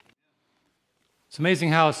It's amazing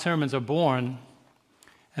how sermons are born,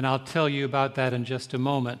 and I'll tell you about that in just a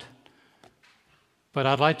moment. But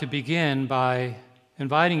I'd like to begin by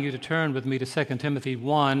inviting you to turn with me to 2 Timothy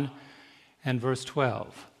 1 and verse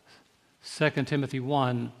 12. 2 Timothy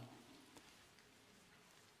 1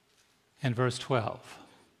 and verse 12.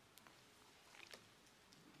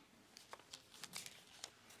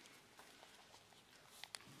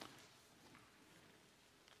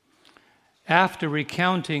 After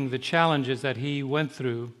recounting the challenges that he went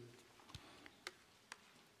through,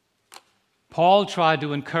 Paul tried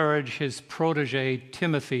to encourage his protege,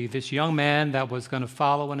 Timothy, this young man that was going to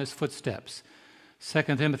follow in his footsteps. 2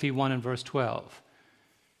 Timothy 1 and verse 12.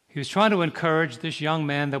 He was trying to encourage this young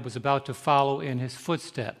man that was about to follow in his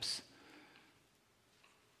footsteps.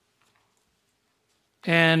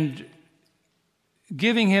 And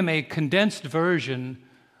giving him a condensed version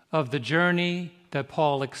of the journey that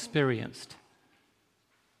Paul experienced.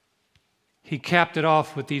 He capped it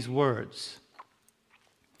off with these words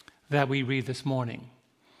that we read this morning.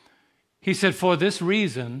 He said, "For this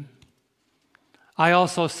reason, I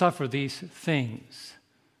also suffer these things."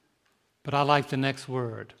 But I like the next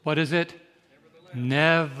word. What is it?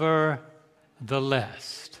 Nevertheless.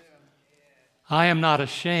 I am not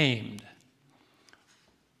ashamed.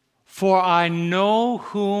 For I know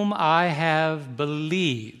whom I have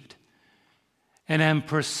believed and am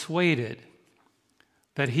persuaded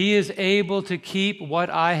that he is able to keep what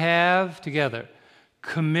I have together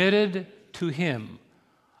committed to him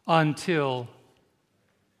until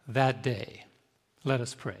that day. Let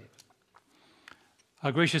us pray.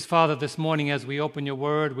 Our gracious Father, this morning as we open your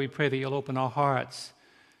word, we pray that you'll open our hearts.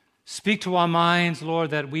 Speak to our minds, Lord,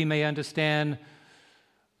 that we may understand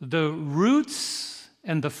the roots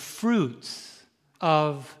and the fruits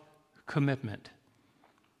of commitment.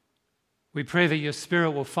 We pray that your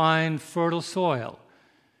Spirit will find fertile soil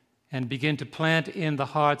and begin to plant in the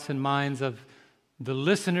hearts and minds of the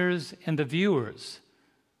listeners and the viewers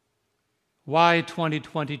why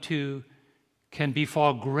 2022 can be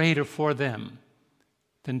far greater for them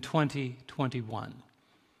than 2021.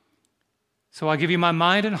 So I give you my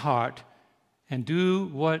mind and heart, and do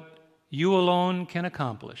what you alone can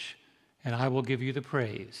accomplish, and I will give you the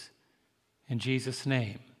praise. In Jesus'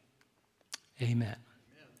 name, amen.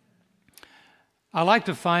 I like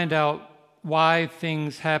to find out why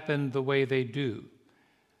things happen the way they do.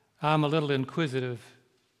 I was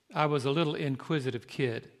a little inquisitive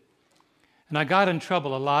kid. And I got in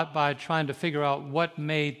trouble a lot by trying to figure out what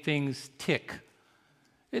made things tick.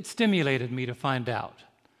 It stimulated me to find out.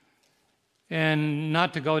 And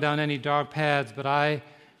not to go down any dark paths, but I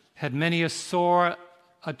had many a sore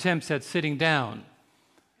attempts at sitting down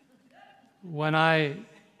when I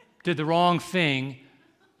did the wrong thing,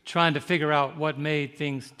 trying to figure out what made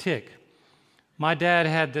things tick. My dad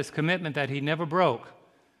had this commitment that he never broke.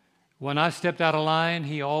 When I stepped out of line,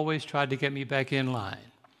 he always tried to get me back in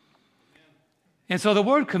line. And so the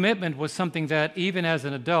word commitment was something that even as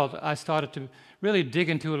an adult, I started to really dig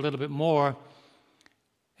into a little bit more.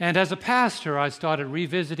 And as a pastor, I started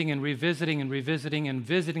revisiting and visiting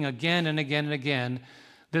again and again and again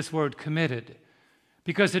this word committed.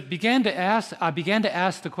 Because I began to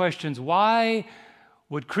ask the questions, why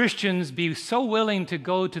would Christians be so willing to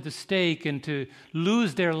go to the stake and to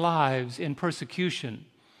lose their lives in persecution?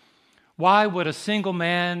 Why would a single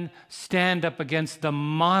man stand up against the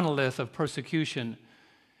monolith of persecution?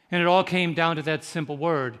 And it all came down to that simple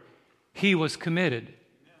word. He was committed.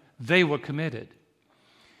 They were committed.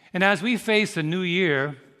 And as we face a new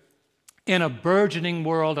year in a burgeoning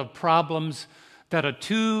world of problems that are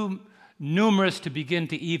too numerous to begin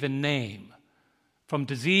to even name, from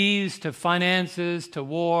disease to finances to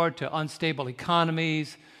war to unstable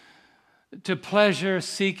economies to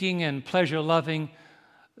pleasure-seeking and pleasure-loving,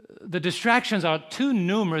 the distractions are too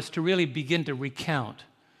numerous to really begin to recount.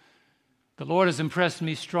 The Lord has impressed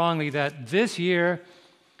me strongly that this year,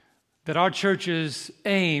 that our church's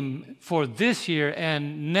aim for this year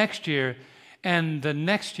and the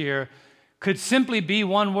next year could simply be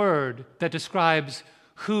one word that describes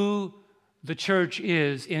who the church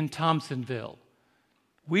is in Thompsonville.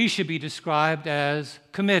 We should be described as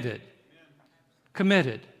committed.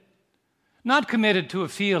 Committed. Not committed to a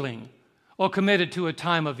feeling or committed to a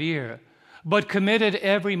time of year, but committed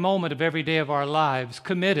every moment of every day of our lives.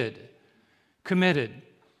 Committed. Committed.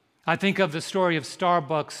 I think of the story of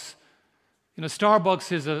Starbucks.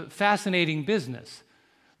 Starbucks is a fascinating business.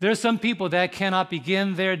 There are some people that cannot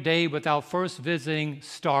begin their day without first visiting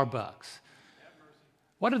Starbucks.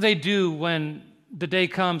 What do they do when the day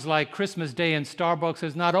comes like Christmas Day and Starbucks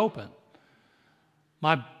is not open?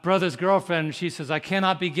 My brother's girlfriend, she says, I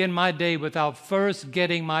cannot begin my day without first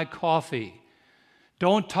getting my coffee.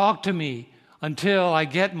 Don't talk to me until I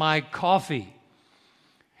get my coffee.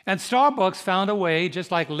 And Starbucks found a way, just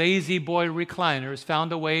like lazy boy recliners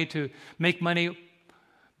found a way to make money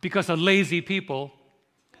because of lazy people.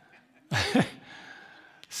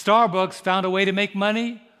 Starbucks found a way to make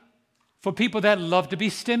money for people that love to be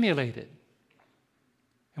stimulated.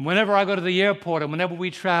 And whenever I go to the airport and whenever we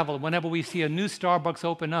travel, whenever we see a new Starbucks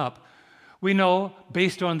open up, we know,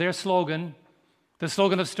 based on their slogan, the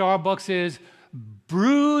slogan of Starbucks is,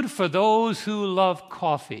 brewed for those who love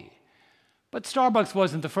coffee. But Starbucks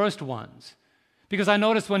wasn't the first ones. Because I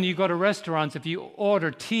notice when you go to restaurants, if you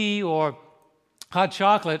order tea or hot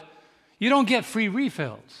chocolate, you don't get free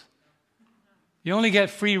refills. You only get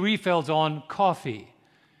free refills on coffee.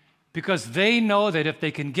 Because they know that if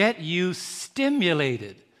they can get you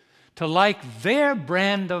stimulated to like their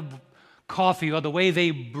brand of coffee or the way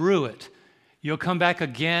they brew it, you'll come back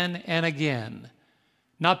again and again.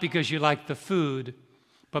 Not because you like the food,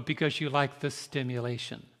 but because you like the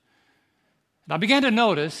stimulation. And I began to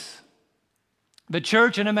notice the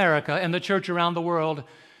church in America and the church around the world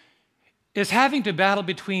is having to battle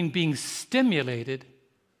between being stimulated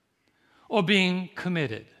or being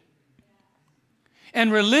committed.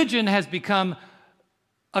 And religion has become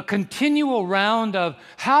a continual round of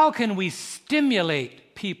how can we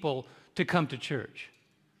stimulate people to come to church?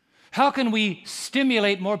 How can we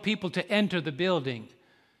stimulate more people to enter the building?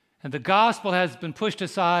 And the gospel has been pushed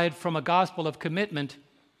aside from a gospel of commitment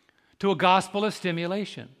to a gospel of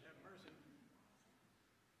stimulation.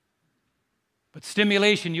 But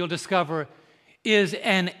stimulation, you'll discover, is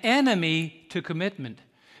an enemy to commitment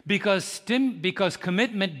because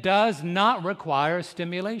commitment does not require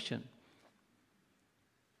stimulation.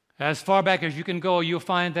 As far back as you can go, you'll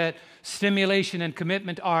find that stimulation and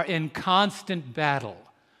commitment are in constant battle.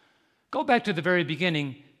 Go back to the very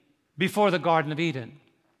beginning, before the Garden of Eden.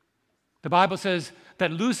 The Bible says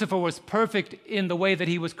that Lucifer was perfect in the way that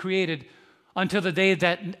he was created until the day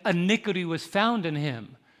that iniquity was found in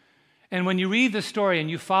him. And when you read the story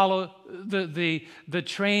and you follow the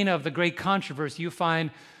train of the great controversy, you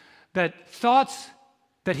find that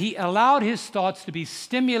he allowed his thoughts to be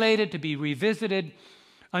stimulated, to be revisited,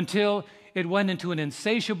 until it went into an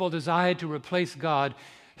insatiable desire to replace God.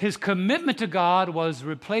 His commitment to God was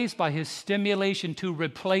replaced by his stimulation to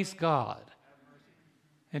replace God.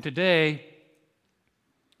 And today,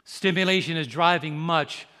 stimulation is driving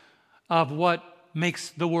much of what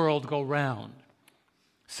makes the world go round.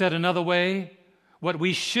 Said another way, what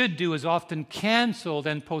we should do is often canceled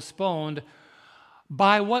and postponed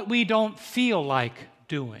by what we don't feel like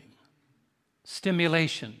doing.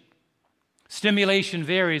 Stimulation. Stimulation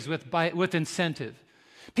varies with incentive.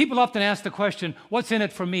 People often ask the question, what's in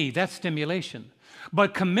it for me? That's stimulation.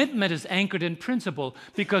 But commitment is anchored in principle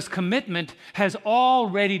because commitment has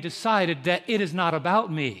already decided that it is not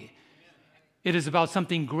about me. It is about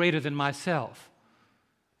something greater than myself.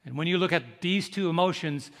 And when you look at these two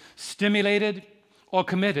emotions, stimulated or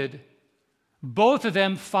committed, both of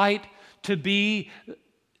them fight to be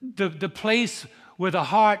the place where the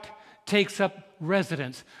heart takes up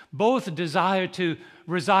residence. Both desire to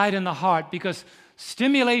reside in the heart because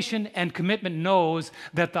stimulation and commitment knows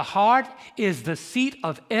that the heart is the seat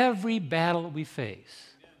of every battle we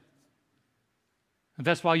face. And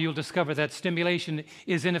that's why you'll discover that stimulation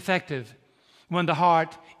is ineffective when the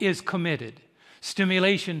heart is committed.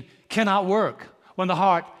 Stimulation cannot work when the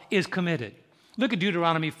heart is committed. Look at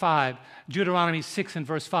Deuteronomy 6 and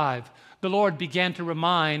verse 5. The Lord began to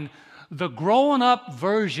remind the grown-up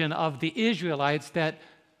version of the Israelites that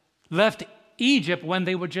left Egypt when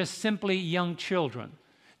they were just simply young children.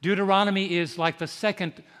 Deuteronomy is like the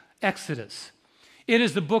second Exodus. It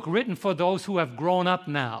is the book written for those who have grown up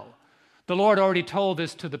now. The Lord already told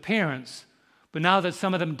this to the parents, but now that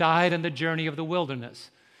some of them died in the journey of the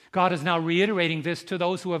wilderness, God is now reiterating this to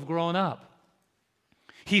those who have grown up.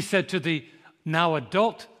 He said to the now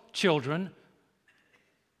adult children,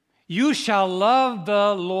 "You shall love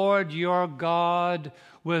the Lord your God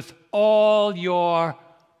with all your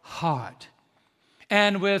heart,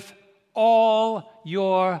 and with all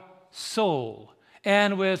your soul,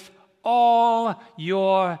 and with all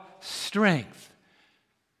your strength."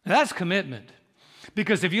 That's commitment.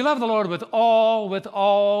 Because if you love the Lord with all,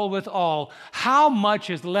 how much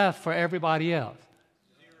is left for everybody else?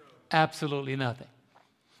 Zero. Absolutely nothing.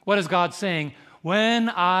 What is God saying? When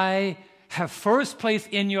I have first place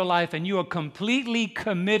in your life and you are completely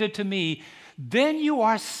committed to me, then you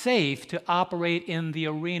are safe to operate in the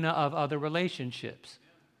arena of other relationships.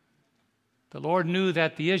 The Lord knew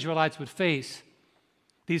that the Israelites would face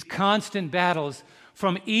these constant battles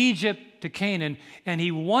from Egypt to Canaan, and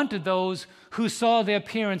he wanted those who saw their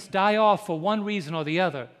parents die off for one reason or the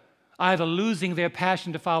other, either losing their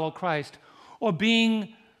passion to follow Christ or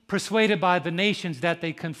being persuaded by the nations that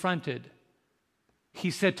they confronted. He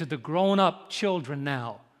said to the grown-up children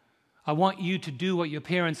now, I want you to do what your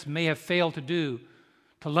parents may have failed to do,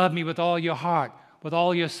 to love me with all your heart, with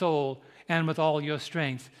all your soul, and with all your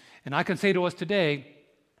strength. And I can say to us today,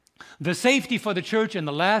 the safety for the church in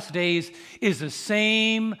the last days is the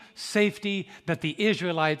same safety that the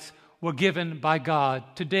Israelites were given by God.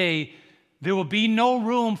 Today, there will be no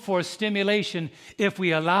room for stimulation if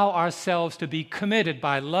we allow ourselves to be committed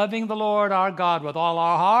by loving the Lord our God with all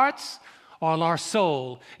our hearts, all our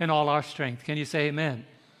soul, and all our strength. Can you say amen?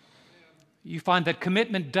 You find that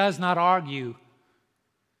commitment does not argue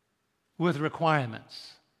with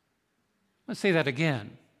requirements. Let's say that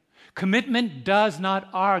again. Commitment does not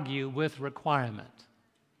argue with requirement.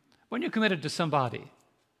 When you're committed to somebody,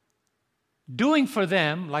 doing for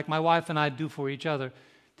them, like my wife and I do for each other,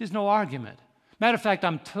 there's no argument. Matter of fact,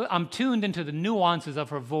 I'm tuned into the nuances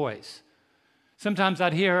of her voice. Sometimes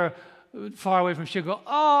I'd hear her far away from, she'll go,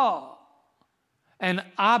 oh, and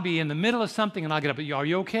I'll be in the middle of something and I'll get up, are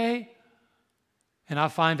you okay? And I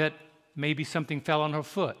find that maybe something fell on her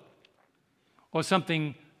foot or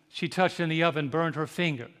something she touched in the oven burned her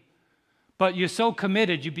finger. But you're so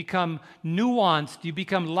committed, you become nuanced, you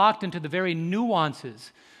become locked into the very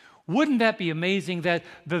nuances. Wouldn't that be amazing that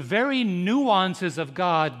the very nuances of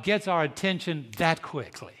God gets our attention that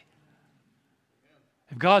quickly?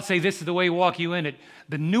 If God say, this is the way, walk you in it,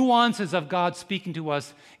 the nuances of God speaking to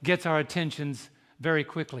us gets our attentions very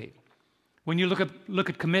quickly. When you look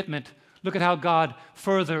at commitment, look at how God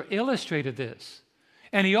further illustrated this.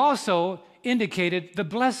 And he also indicated the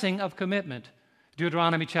blessing of commitment.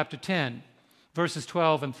 Deuteronomy chapter 10, verses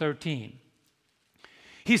 12 and 13.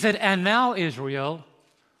 He said, and now, Israel,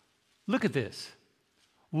 look at this.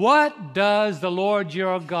 What does the Lord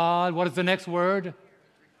your God, what is the next word?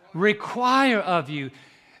 Require of you.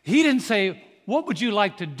 He didn't say, what would you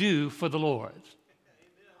like to do for the Lord?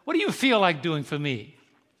 What do you feel like doing for me?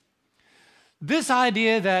 This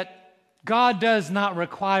idea that God does not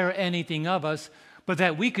require anything of us, but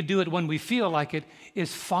that we could do it when we feel like it,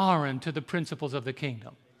 is foreign to the principles of the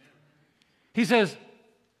kingdom. He says,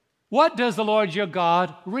 what does the Lord your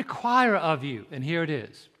God require of you? And here it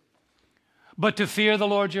is. But to fear the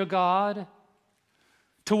Lord your God,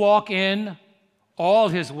 to walk in all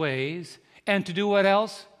his ways, and to do what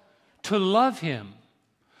else? To love him,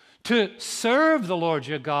 to serve the Lord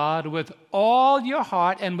your God with all your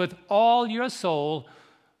heart and with all your soul.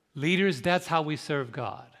 Leaders, that's how we serve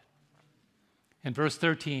God. In verse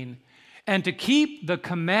 13, and to keep the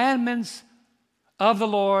commandments of the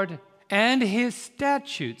Lord and his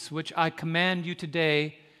statutes, which I command you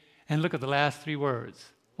today. And look at the last three words.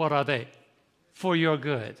 What are they? For your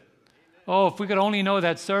good. Oh, if we could only know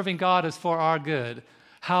that serving God is for our good,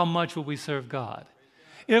 how much would we serve God?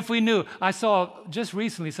 If we knew. I saw just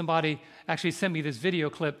recently somebody actually sent me this video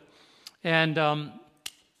clip, and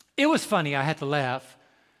it was funny. I had to laugh.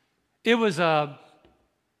 It was a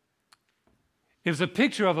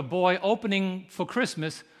picture of a boy opening for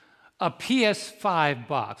Christmas a PS5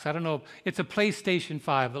 box. I don't know. It's a PlayStation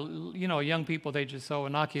 5. You know, young people, they just so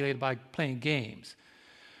inoculated by playing games.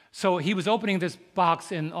 So he was opening this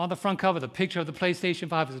box, and on the front cover, the picture of the PlayStation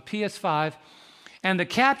 5 is a PS5, and the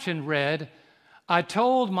caption read, I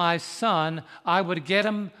told my son I would get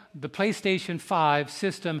him the PlayStation 5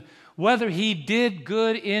 system whether he did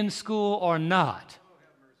good in school or not.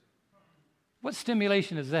 What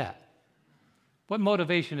stimulation is that? What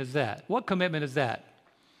motivation is that? What commitment is that?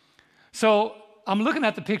 So I'm looking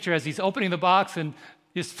at the picture as he's opening the box, and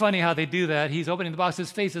it's funny how they do that. He's opening the box,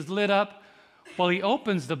 his face is lit up. Well, he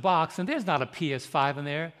opens the box, and there's not a PS5 in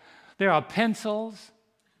there. There are pencils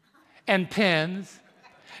and pens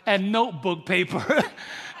and notebook paper.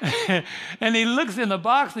 And he looks in the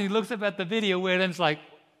box, and he looks up at the video where it's like,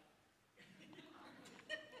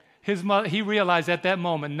 his mother, he realized at that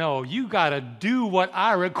moment, no, you got to do what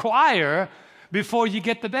I require before you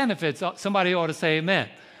get the benefits. Somebody ought to say amen.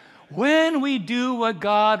 When we do what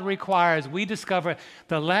God requires, we discover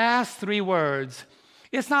the last three words.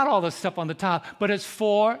 It's not all the stuff on the top, but it's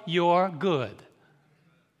for your good.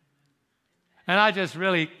 And I just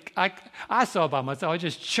really, I saw it by myself. I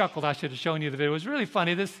just chuckled. I should have shown you the video. It was really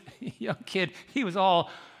funny. This young kid, he was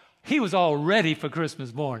all ready for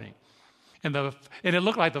Christmas morning. And it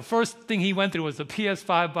looked like the first thing he went through was the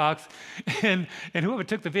PS5 box. And whoever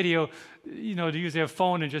took the video, to use their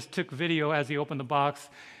phone and just took video as he opened the box.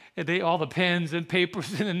 all the pens and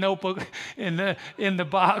papers in the notebook in the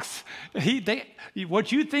box.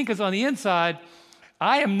 What you think is on the inside,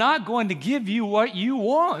 I am not going to give you what you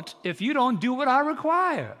want if you don't do what I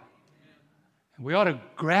require. And we ought to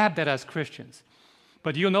grab that as Christians.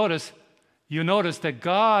 But you'll notice that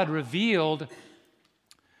God revealed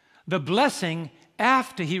the blessing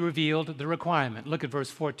after he revealed the requirement. Look at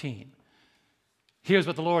verse 14. Here's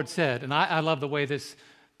what the Lord said, and I love the way this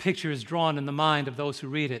picture is drawn in the mind of those who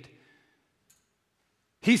read it.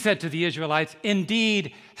 He said to the Israelites,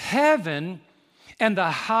 "Indeed, heaven and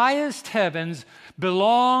the highest heavens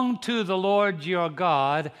belong to the Lord your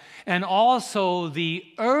God, and also the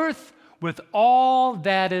earth with all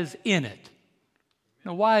that is in it."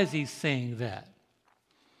 Now, why is he saying that?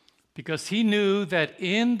 Because he knew that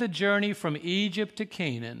in the journey from Egypt to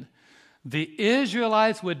Canaan, the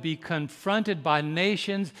Israelites would be confronted by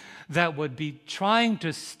nations that would be trying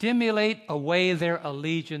to stimulate away their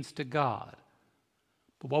allegiance to God.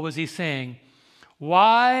 But what was he saying?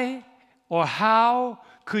 Why or how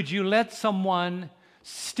could you let someone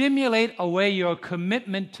stimulate away your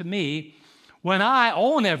commitment to me when I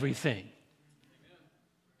own everything?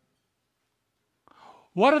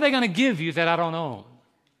 What are they going to give you that I don't own?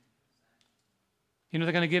 You know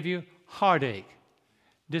they're going to give you? Heartache,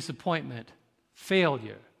 disappointment,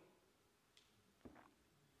 failure.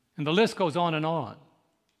 And the list goes on and on.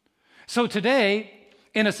 So today,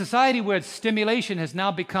 in a society where stimulation has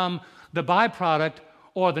now become the byproduct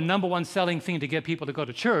or the number one selling thing to get people to go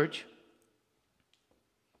to church,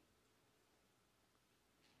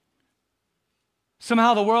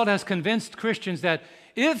 somehow the world has convinced Christians that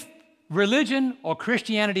if religion or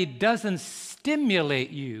Christianity doesn't stimulate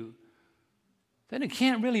you, then it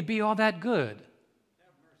can't really be all that good.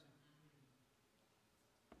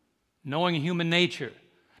 Knowing human nature,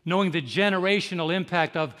 knowing the generational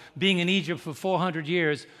impact of being in Egypt for 400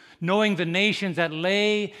 years, knowing the nations that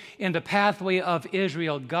lay in the pathway of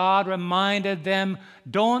Israel, God reminded them,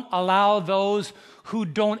 don't allow those who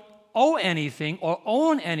don't owe anything or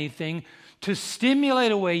own anything to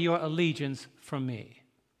stimulate away your allegiance from me.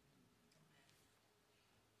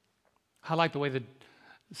 I like the way the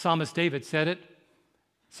psalmist David said it.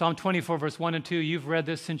 Psalm 24, verse 1 and 2, you've read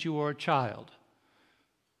this since you were a child.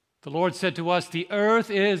 The Lord said to us, "The earth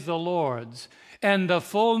is the Lord's, and the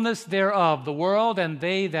fullness thereof, the world and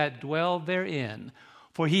they that dwell therein.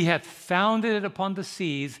 For he hath founded it upon the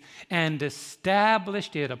seas and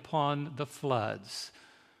established it upon the floods."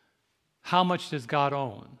 How much does God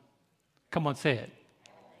own? Come on, say it.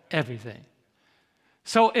 Everything.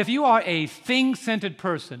 So if you are a thing-centered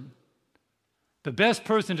person, the best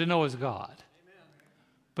person to know is God.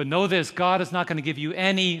 But know this, God is not going to give you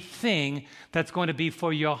anything that's going to be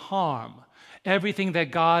for your harm. Everything that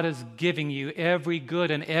God is giving you, every good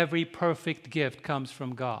and every perfect gift comes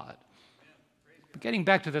from God. But getting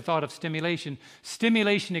back to the thought of stimulation,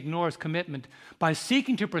 stimulation ignores commitment by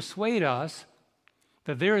seeking to persuade us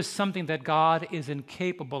that there is something that God is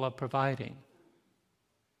incapable of providing.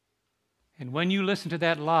 And when you listen to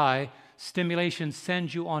that lie, stimulation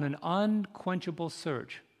sends you on an unquenchable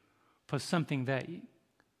search for something that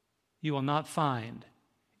you will not find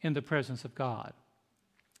in the presence of God.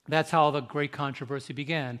 That's how the great controversy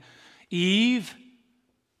began. Eve,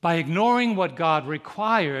 by ignoring what God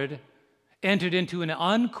required, entered into an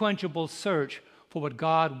unquenchable search for what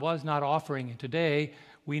God was not offering. And today,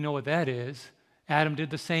 we know what that is. Adam did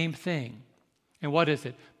the same thing. And what is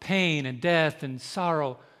it? Pain and death and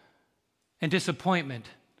sorrow and disappointment.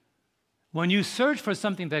 When you search for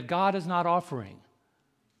something that God is not offering,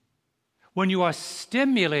 when you are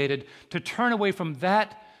stimulated to turn away from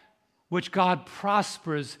that which God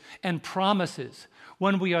prospers and promises,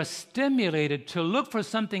 when we are stimulated to look for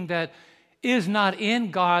something that is not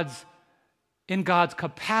in God's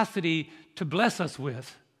capacity to bless us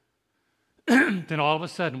with, then all of a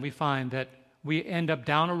sudden we find that we end up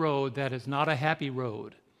down a road that is not a happy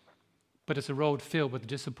road, but it's a road filled with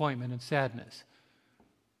disappointment and sadness.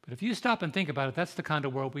 But if you stop and think about it, that's the kind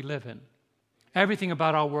of world we live in. Everything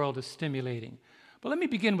about our world is stimulating. But let me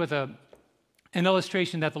begin with an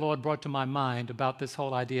illustration that the Lord brought to my mind about this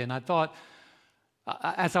whole idea. And I thought,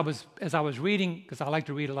 as I was reading, because I like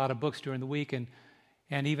to read a lot of books during the week, and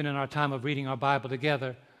even in our time of reading our Bible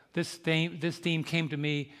together, this theme came to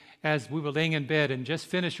me as we were laying in bed and just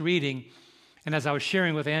finished reading. And as I was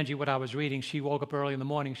sharing with Angie what I was reading, she woke up early in the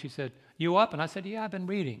morning. She said, "You up?" And I said, "Yeah, I've been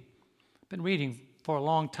reading. I've been reading for a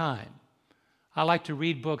long time. I like to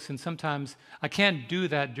read books, and sometimes I can't do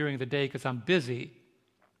that during the day because I'm busy.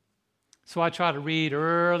 So I try to read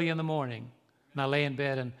early in the morning, and I lay in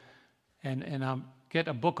bed and I get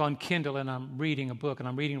a book on Kindle, and I'm reading a book, and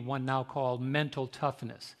I'm reading one now called Mental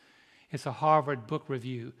Toughness. It's a Harvard Book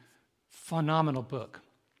Review. Phenomenal book.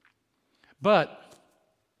 But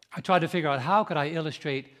I tried to figure out how could I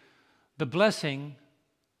illustrate the blessing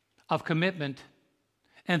of commitment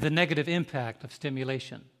and the negative impact of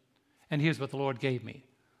stimulation. And here's what the Lord gave me.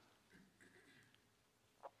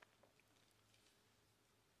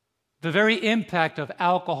 The very impact of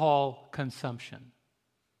alcohol consumption.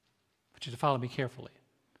 I want you to follow me carefully,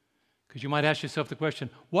 because you might ask yourself the question,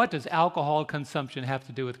 what does alcohol consumption have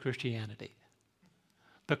to do with Christianity?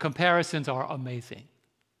 The comparisons are amazing.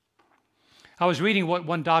 I was reading what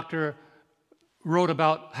one doctor wrote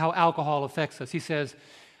about how alcohol affects us. He says,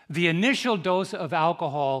 the initial dose of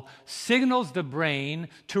alcohol signals the brain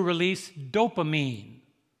to release dopamine.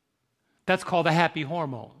 That's called the happy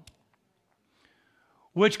hormone,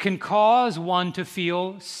 which can cause one to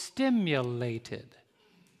feel stimulated,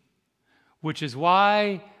 which is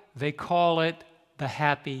why they call it the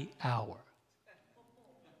happy hour.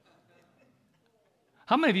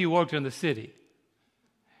 How many of you worked in the city?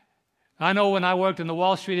 I know when I worked in the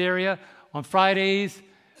Wall Street area, on Fridays,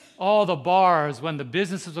 all the bars, when the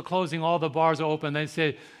businesses were closing, all the bars are open. They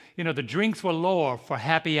said, the drinks were lower for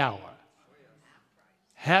happy hour.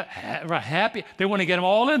 Happy. They want to get them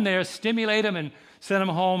all in there, stimulate them, and send them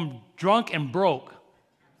home drunk and broke.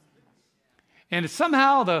 And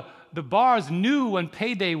somehow the bars knew when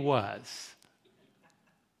payday was.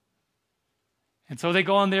 And so they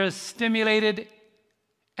go in there stimulated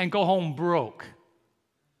and go home broke.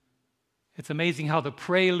 It's amazing how the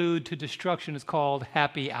prelude to destruction is called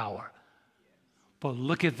happy hour. But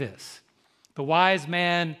look at this. The wise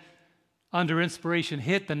man, under inspiration,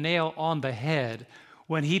 hit the nail on the head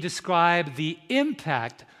when he described the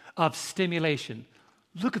impact of stimulation.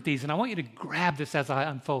 Look at these, and I want you to grab this as I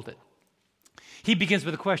unfold it. He begins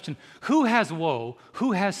with a question, who has woe?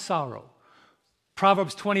 Who has sorrow?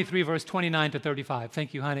 Proverbs 23, verse 29 to 35.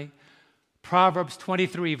 Thank you, honey. Proverbs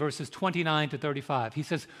 23, verses 29 to 35. He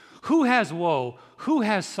says, who has woe? Who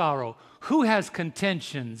has sorrow? Who has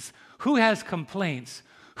contentions? Who has complaints?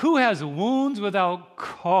 Who has wounds without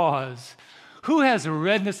cause? Who has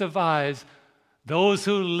redness of eyes? Those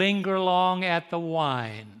who linger long at the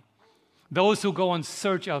wine. Those who go in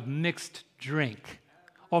search of mixed drink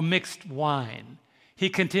or mixed wine. He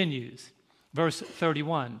continues, verse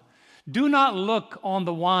 31. Do not look on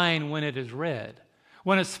the wine when it is red,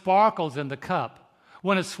 when it sparkles in the cup,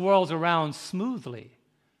 when it swirls around smoothly.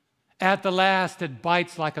 At the last it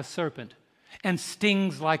bites like a serpent and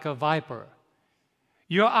stings like a viper.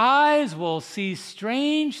 Your eyes will see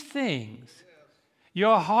strange things.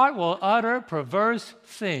 Your heart will utter perverse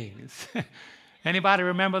things. Anybody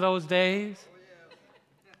remember those days?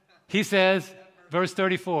 He says, verse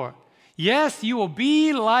 34, yes, you will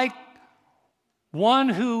be like one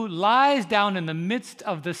who lies down in the midst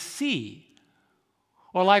of the sea,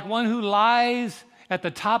 or like one who lies at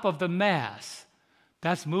the top of the mass.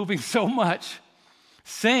 That's moving so much,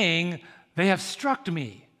 saying, they have struck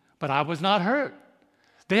me, but I was not hurt.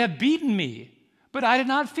 They have beaten me, but I did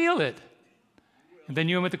not feel it. And then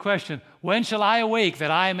you went with the question, when shall I awake that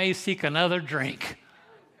I may seek another drink?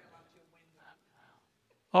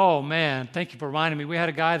 Oh, man, thank you for reminding me. We had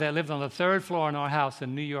a guy that lived on the third floor in our house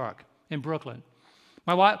in New York, in Brooklyn.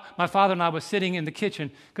 My father and I were sitting in the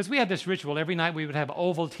kitchen, because we had this ritual. Every night we would have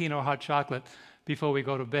Ovaltine or hot chocolate before we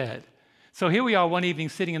go to bed. So here we are one evening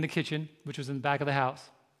sitting in the kitchen, which was in the back of the house,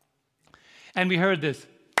 and we heard this,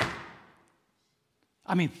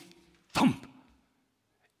 thump.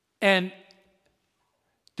 And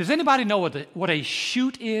does anybody know what a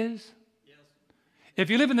chute is? Yes. If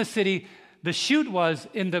you live in the city, the chute was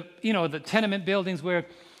in the tenement buildings where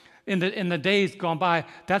in the days gone by,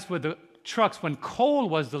 that's where the trucks, when coal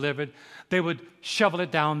was delivered, they would shovel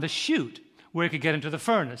it down the chute where it could get into the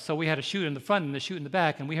furnace. So we had a chute in the front and a chute in the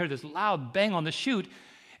back, and we heard this loud bang on the chute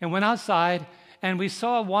and went outside, and we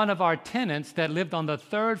saw one of our tenants that lived on the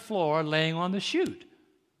third floor laying on the chute.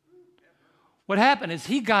 What happened is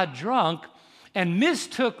he got drunk and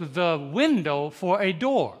mistook the window for a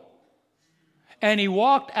door, and he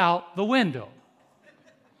walked out the window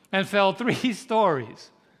and fell 3 stories,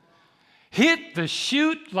 hit the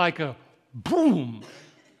chute like a boom,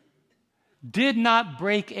 did not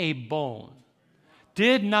break a bone,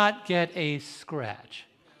 did not get a scratch.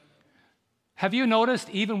 Have you noticed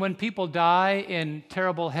even when people die in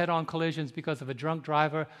terrible head-on collisions because of a drunk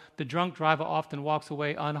driver, the drunk driver often walks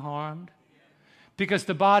away unharmed? Because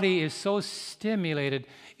the body is so stimulated,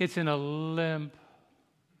 it's in a limp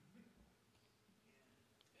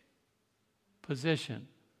position.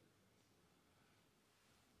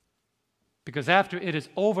 Because after it is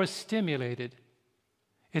overstimulated,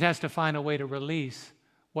 it has to find a way to release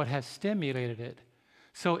what has stimulated it.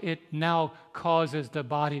 So it now causes the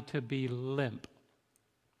body to be limp.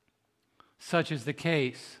 Such is the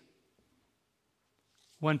case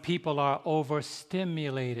when people are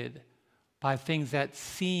overstimulated by things that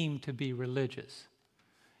seem to be religious.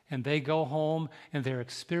 And they go home and their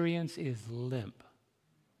experience is limp.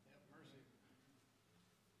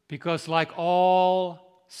 Because like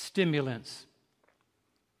all stimulants,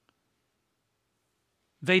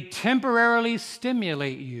 they temporarily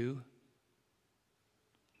stimulate you,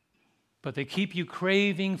 but they keep you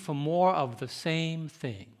craving for more of the same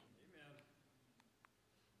thing.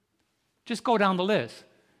 Just go down the list.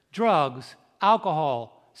 Drugs,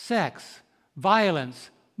 alcohol, sex,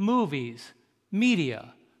 violence, movies,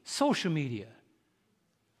 media, social media.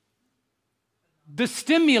 The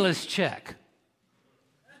stimulus check.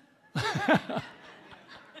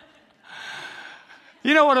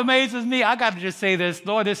 You know what amazes me? I got to just say this.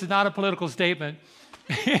 Lord, this is not a political statement.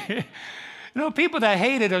 You know, people that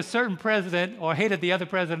hated a certain president or hated the other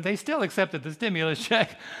president, they still accepted the stimulus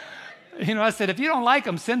check. You know, I said, if you don't like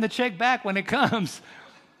them, send the check back when it comes.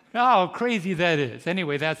 How crazy that is.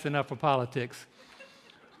 Anyway, that's enough for politics.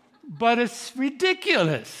 But it's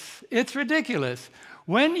ridiculous. It's ridiculous.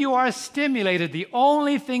 When you are stimulated, the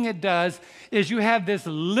only thing it does is you have this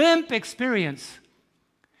limp experience.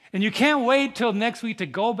 And you can't wait till next week to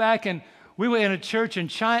go back. And we were in a church in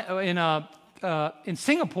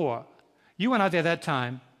Singapore. You went out there that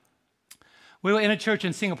time. We were in a church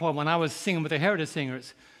in Singapore when I was singing with the Heritage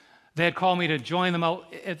Singers. They had called me to join them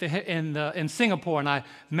out in Singapore, and I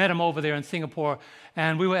met them over there in Singapore.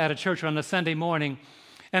 And we were at a church on a Sunday morning.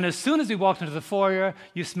 And as soon as we walked into the foyer,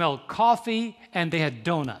 you smelled coffee, and they had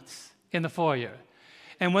donuts in the foyer.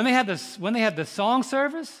 And when they had the song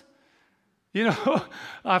service, you know,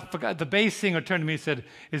 I forgot, the bass singer turned to me and said,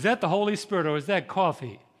 "Is that the Holy Spirit or is that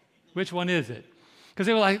coffee? Which one is it?" Because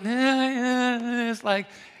they were like, it's like,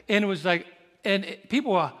 and it was like,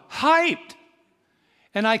 people were hyped.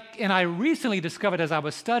 And I recently discovered as I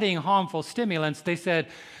was studying harmful stimulants, they said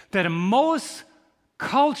that in most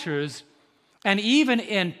cultures and even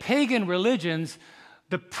in pagan religions,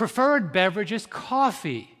 the preferred beverage is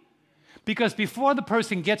coffee. Because before the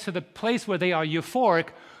person gets to the place where they are euphoric,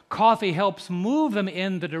 coffee helps move them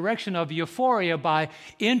in the direction of euphoria by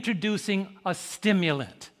introducing a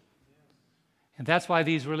stimulant. And that's why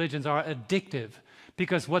these religions are addictive,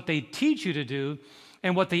 because what they teach you to do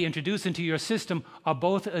and what they introduce into your system are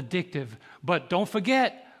both addictive. But don't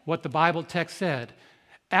forget what the Bible text said.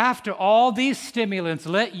 After all these stimulants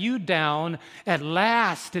let you down, at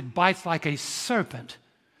last it bites like a serpent,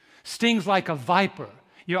 stings like a viper.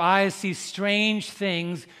 Your eyes see strange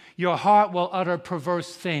things. Your heart will utter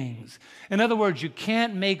perverse things. In other words, you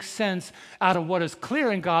can't make sense out of what is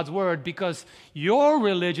clear in God's Word because your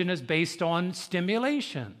religion is based on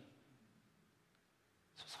stimulation.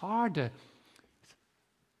 So it's hard to...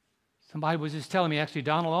 Somebody was just telling me, actually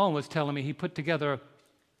Donald Owen was telling me, he put together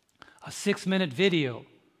a 6-minute video.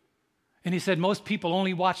 And he said most people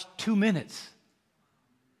only watch 2 minutes.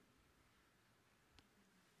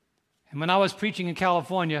 And when I was preaching in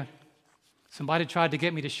California, somebody tried to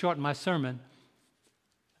get me to shorten my sermon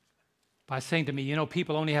by saying to me, you know,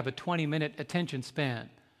 people only have a 20-minute attention span.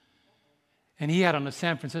 And he had on a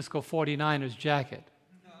San Francisco 49ers jacket.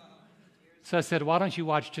 So I said, why don't you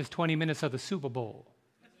watch just 20 minutes of the Super Bowl?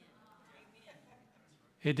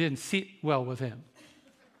 It didn't sit well with him.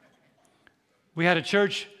 We had a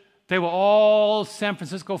church, they were all San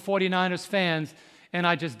Francisco 49ers fans, and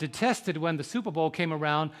I just detested when the Super Bowl came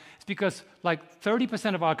around. It's because like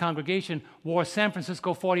 30% of our congregation wore San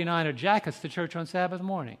Francisco 49er jackets to church on Sabbath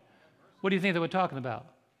morning. What do you think they were talking about?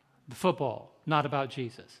 The football, not about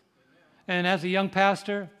Jesus. And as a young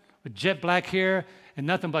pastor with jet black hair and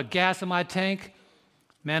nothing but gas in my tank,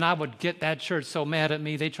 man, I would get that church so mad at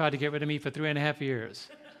me, they tried to get rid of me for 3.5 years.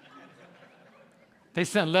 They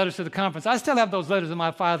sent letters to the conference. I still have those letters in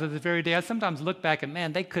my file to this very day. I sometimes look back and,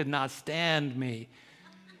 man, they could not stand me.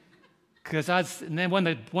 And then when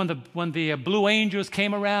the Blue Angels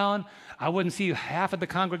came around, I wouldn't see half of the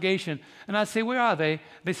congregation. And I'd say, where are they?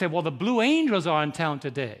 They said, well, the Blue Angels are in town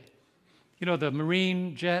today. You know, the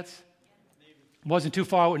Marine jets? Wasn't too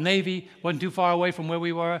far, Navy, wasn't too far away from where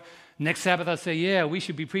we were. Next Sabbath, I'd say, yeah, we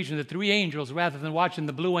should be preaching the 3 angels rather than watching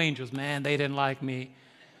the Blue Angels. Man, they didn't like me.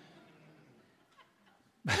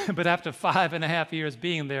 But after 5.5 years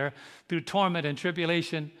being there, through torment and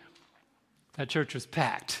tribulation, that church was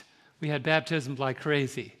packed. We had baptisms like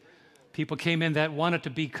crazy. People came in that wanted to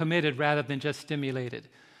be committed rather than just stimulated.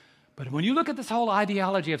 But when you look at this whole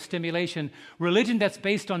ideology of stimulation, religion that's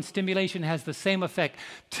based on stimulation has the same effect.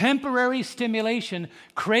 Temporary stimulation,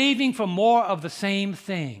 craving for more of the same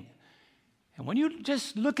thing. And when you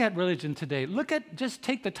just look at religion today, just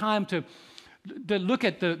take the time to look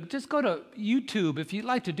at just go to YouTube if you'd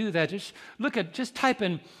like to do that. Just type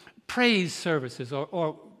in praise services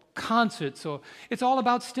or concerts, or it's all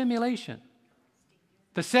about stimulation.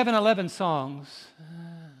 The 7-Eleven songs.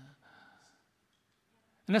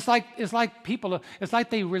 And it's like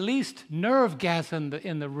they released nerve gas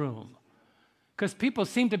in the room. Because people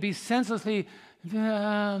seem to be senselessly,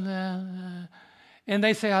 and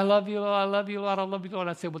they say, I love you, Lord, I love you, Lord, I love you, Lord.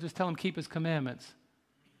 I say, well, just tell him keep his commandments.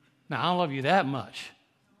 Now, I don't love you that much.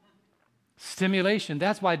 Stimulation.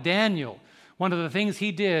 That's why Daniel, one of the things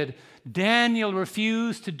he did, Daniel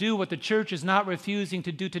refused to do what the church is not refusing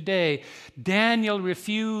to do today. Daniel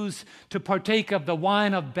refused to partake of the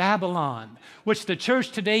wine of Babylon, which the church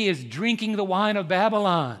today is drinking the wine of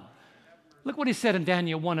Babylon. Look what he said in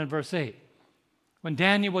Daniel 1 and verse 8. When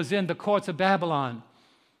Daniel was in the courts of Babylon.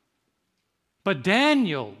 But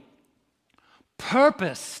Daniel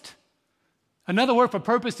purposed. Another word for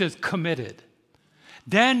purpose is committed.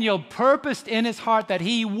 Daniel purposed in his heart that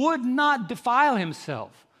he would not defile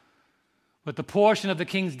himself with the portion of the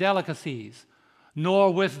king's delicacies,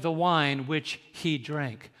 nor with the wine which he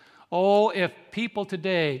drank. Oh, if people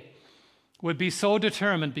today would be so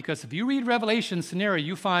determined, because if you read Revelation scenario,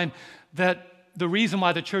 you find that the reason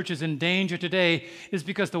why the church is in danger today is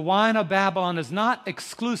because the wine of Babylon is not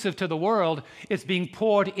exclusive to the world, it's being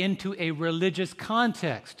poured into a religious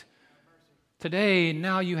context. Today,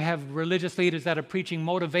 now you have religious leaders that are preaching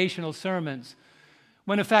motivational sermons,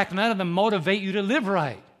 when in fact none of them motivate you to live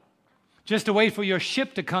right. Just to wait for your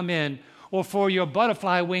ship to come in, or for your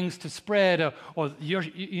butterfly wings to spread, or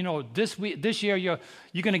this year you're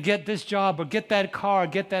going to get this job, or get that car,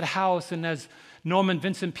 get that house. And as Norman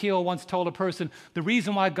Vincent Peale once told a person, the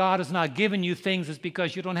reason why God has not given you things is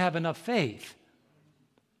because you don't have enough faith.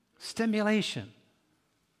 Stimulation.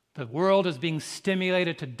 The world is being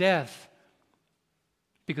stimulated to death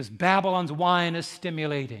because Babylon's wine is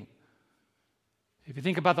stimulating. If you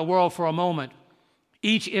think about the world for a moment,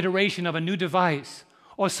 each iteration of a new device,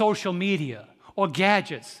 or social media, or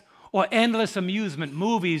gadgets, or endless amusement,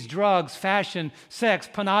 movies, drugs, fashion, sex,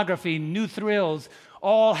 pornography, new thrills,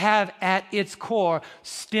 all have at its core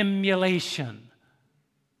stimulation.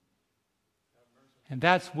 And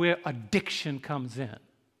that's where addiction comes in.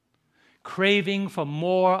 Craving for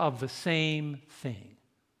more of the same thing.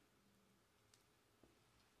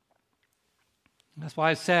 That's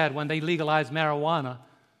why it's sad when they legalized marijuana.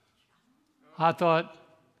 I thought,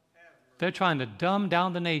 they're trying to dumb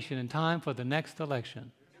down the nation in time for the next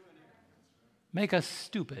election. Make us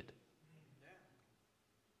stupid.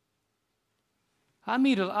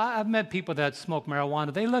 I've met people that smoke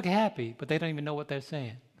marijuana. They look happy, but they don't even know what they're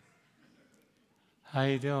saying. How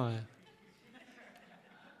you doing?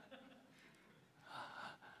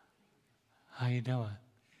 How you doing?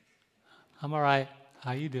 I'm all right.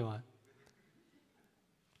 How you doing?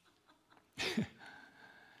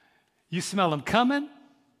 You smell them coming,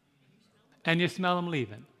 and you smell them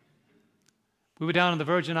leaving. We were down in the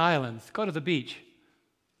Virgin Islands. Go to the beach.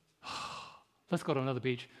 Let's go to another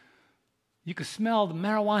beach. You could smell the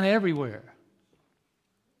marijuana everywhere.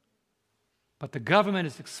 But the government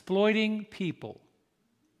is exploiting people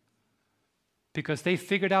because they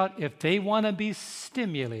figured out if they want to be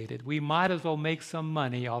stimulated, we might as well make some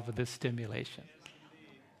money off of this stimulation.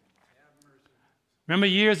 Remember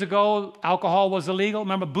years ago, alcohol was illegal?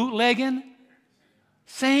 Remember bootlegging?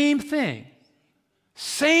 Same thing.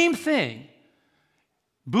 Same thing.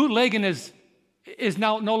 Bootlegging is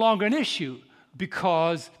now no longer an issue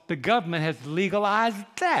because the government has legalized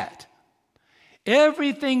that.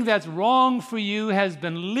 Everything that's wrong for you has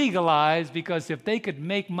been legalized because if they could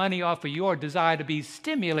make money off of your desire to be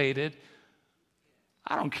stimulated,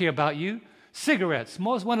 I don't care about you. Cigarettes,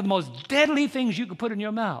 one of the most deadly things you could put in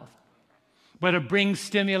your mouth. But it brings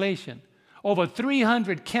stimulation. Over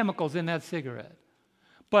 300 chemicals in that cigarette.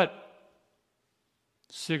 But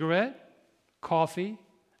cigarette, coffee,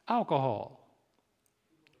 alcohol,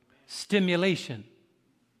 stimulation.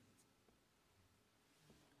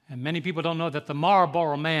 And many people don't know that the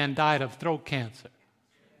Marlboro Man died of throat cancer.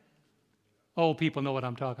 Old people know what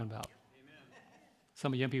I'm talking about.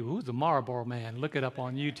 Some of young people, who's the Marlboro Man? Look it up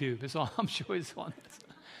on YouTube. I'm sure it's on this.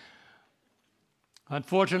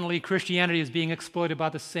 Unfortunately, Christianity is being exploited by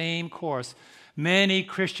the same course. Many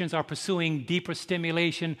Christians are pursuing deeper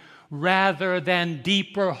stimulation rather than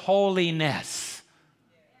deeper holiness.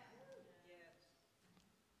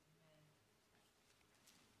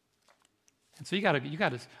 And so you got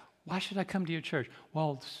to, why should I come to your church?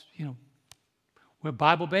 Well, we're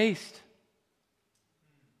Bible-based.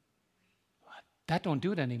 That don't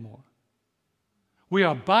do it anymore. We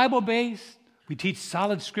are Bible-based. We teach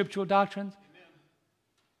solid scriptural doctrines.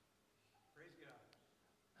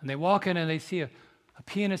 And they walk in and they see a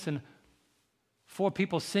pianist and 4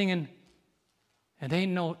 people singing, and they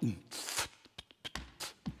ain't no.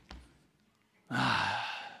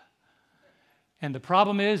 And the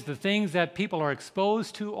problem is the things that people are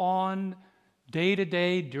exposed to on day to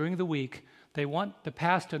day during the week, they want the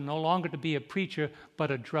pastor no longer to be a preacher,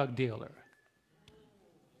 but a drug dealer.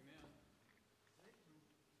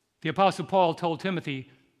 The Apostle Paul told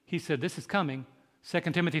Timothy, he said, this is coming. 2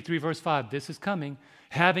 Timothy 3 verse 5, this is coming.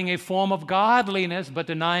 Having a form of godliness, but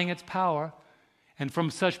denying its power. And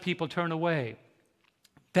from such people turn away.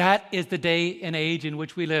 That is the day and age in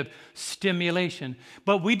which we live, stimulation.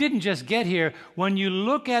 But we didn't just get here. When you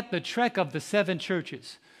look at the trek of the 7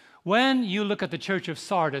 churches, when you look at the church of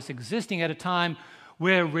Sardis, existing at a time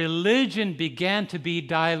where religion began to be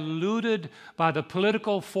diluted by the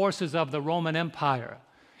political forces of the Roman Empire,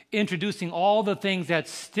 introducing all the things that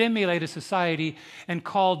stimulated society and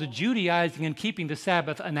called Judaizing and keeping the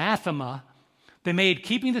Sabbath anathema, they made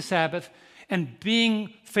keeping the Sabbath and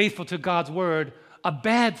being faithful to God's word a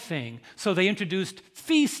bad thing. So they introduced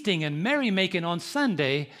feasting and merrymaking on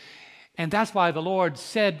Sunday, and that's why the Lord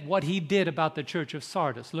said what he did about the church of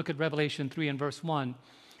Sardis. Look at Revelation 3 and verse 1.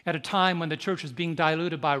 At a time when the church was being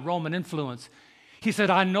diluted by Roman influence, he said,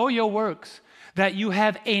 I know your works, that you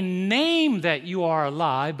have a name that you are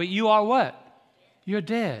alive, but you are what? You're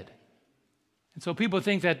dead. And so people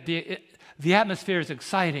think that the atmosphere is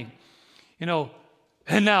exciting. You know,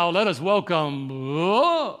 and now let us welcome.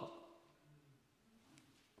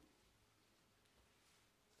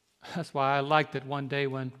 That's why I liked it one day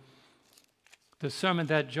when the sermon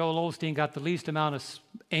that Joel Osteen got the least amount of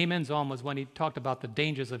amens on was when he talked about the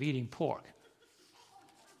dangers of eating pork.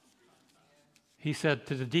 He said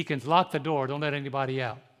to the deacons, lock the door, don't let anybody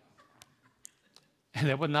out. And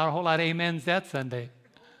there was not a whole lot of amens that Sunday.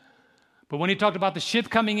 But when he talked about the ship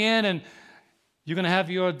coming in and you're going to have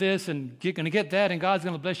your this and you're going to get that and God's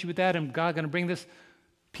going to bless you with that and God's going to bring this,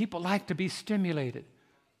 people like to be stimulated.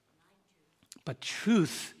 But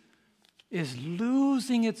truth is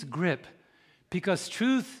losing its grip because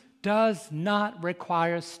truth does not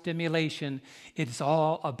require stimulation. It's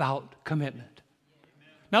all about commitment.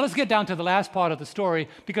 Now let's get down to the last part of the story,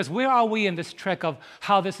 because where are we in this trek of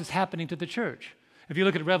how this is happening to the church? If you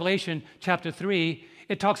look at Revelation chapter 3,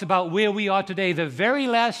 it talks about where we are today, the very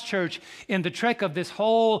last church in the trek of this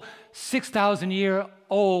whole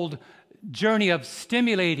 6,000-year-old journey of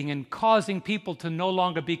stimulating and causing people to no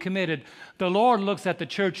longer be committed. The Lord looks at the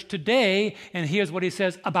church today, and here's what he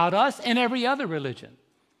says about us and every other religion.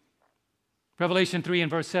 Revelation 3 and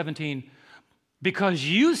verse 17, because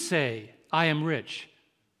you say, I am rich,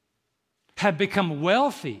 have become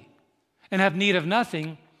wealthy, and have need of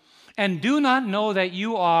nothing, and do not know that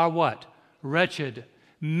you are what? Wretched,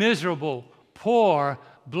 miserable, poor,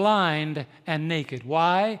 blind, and naked.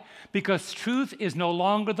 Why? Because truth is no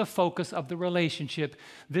longer the focus of the relationship.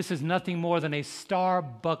 This is nothing more than a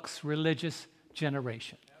Starbucks religious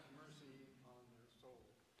generation.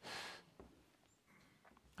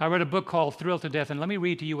 I read a book called Thrilled to Death, and let me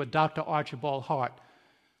read to you what Dr. Archibald Hart.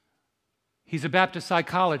 He's a Baptist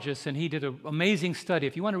psychologist, and he did an amazing study.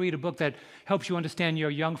 If you want to read a book that helps you understand your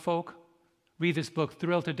young folk, read this book,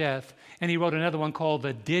 Thrilled to Death. And he wrote another one called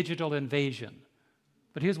The Digital Invasion.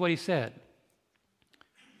 But here's what he said.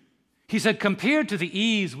 He said, compared to the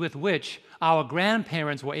ease with which our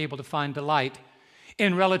grandparents were able to find delight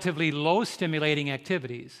in relatively low stimulating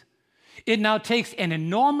activities, it now takes an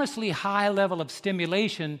enormously high level of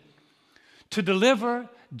stimulation to deliver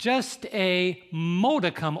just a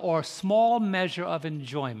modicum or small measure of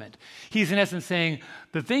enjoyment. He's in essence saying,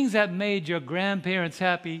 the things that made your grandparents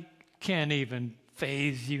happy can't even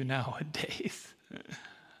faze you nowadays.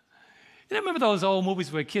 You remember those old movies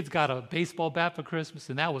where kids got a baseball bat for Christmas,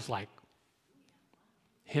 and that was like,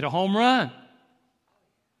 hit a home run.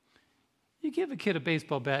 You give a kid a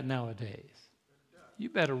baseball bat nowadays, you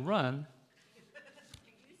better run.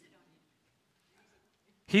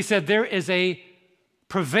 He said there is a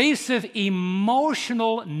pervasive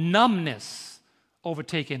emotional numbness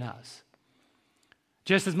overtaking us.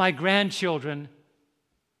 Just as my grandchildren,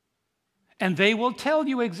 and they will tell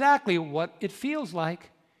you exactly what it feels like.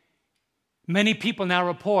 Many people now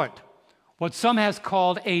report what some has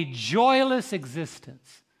called a joyless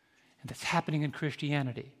existence, and that's happening in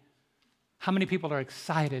Christianity. How many people are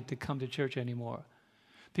excited to come to church anymore?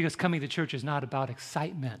 Because coming to church is not about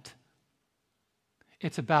excitement.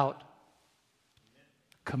 It's about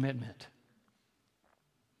commitment.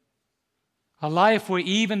 A life where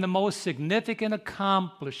even the most significant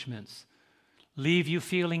accomplishments leave you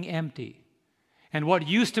feeling empty And what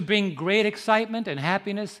used to bring great excitement and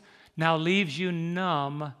happiness now leaves you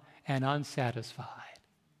numb and unsatisfied.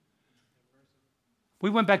 We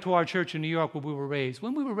went back to our church in New York where we were raised.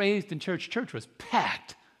 When we were raised in church, church was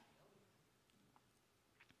packed.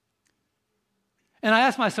 And I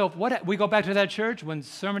asked myself, we go back to that church when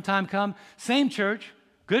sermon time comes, same church,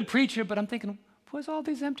 good preacher, but I'm thinking, where's all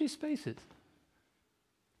these empty spaces?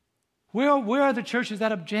 Where are the churches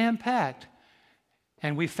that are jam-packed?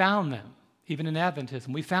 And we found them, even in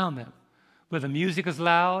Adventism, we found them, where the music is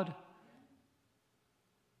loud,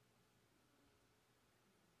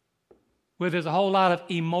 where there's a whole lot of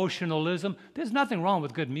emotionalism. There's nothing wrong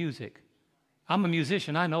with good music. I'm a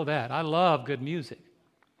musician, I know that. I love good music.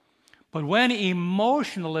 But when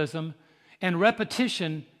emotionalism and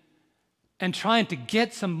repetition and trying to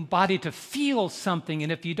get somebody to feel something,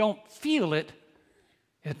 and if you don't feel it,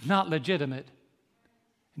 it's not legitimate.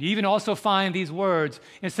 You even also find these words,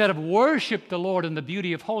 instead of worship the Lord in the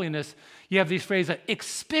beauty of holiness, you have these phrases,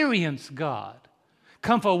 experience God.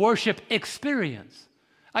 Come for a worship experience.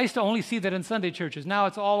 I used to only see that in Sunday churches. Now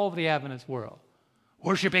it's all over the Adventist world.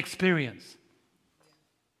 Worship experience.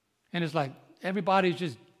 And it's like everybody's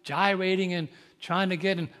just gyrating and trying to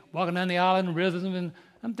get and walking down the aisle in rhythm. And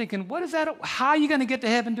I'm thinking, what is that? How are you going to get to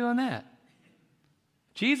heaven doing that?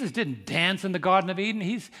 Jesus didn't dance in the Garden of Eden.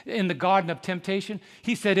 He's in the Garden of Temptation.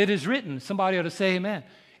 He said, it is written. Somebody ought to say amen.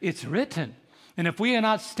 It's written. And if we are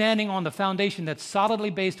not standing on the foundation that's solidly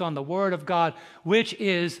based on the Word of God, which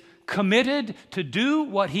is committed to do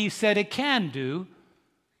what He said it can do,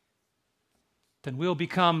 then we'll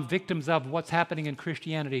become victims of what's happening in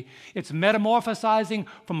Christianity. It's metamorphosizing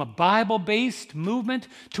from a Bible-based movement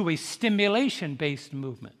to a stimulation-based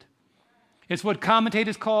movement. It's what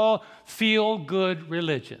commentators call feel-good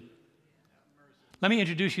religion. Let me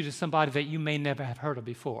introduce you to somebody that you may never have heard of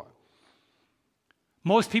before.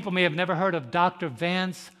 Most people may have never heard of Dr.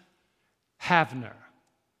 Vance Havner.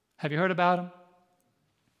 Have you heard about him?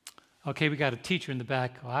 Okay, we got a teacher in the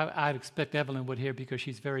back. I'd expect Evelyn would hear because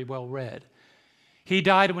she's very well read. He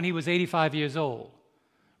died when he was 85 years old.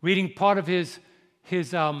 Reading part of his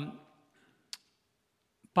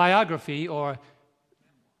biography or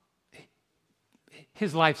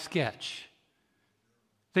his life sketch.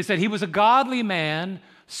 They said he was a godly man,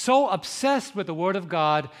 so obsessed with the Word of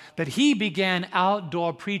God that he began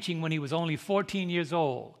outdoor preaching when he was only 14 years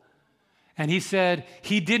old. And he said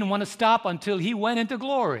he didn't want to stop until he went into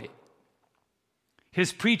glory.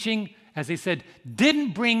 His preaching, as they said,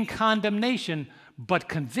 didn't bring condemnation, but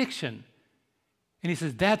conviction. And he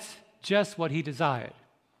says that's just what he desired.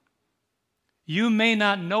 You may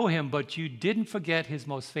not know him, but you didn't forget his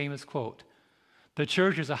most famous quote. The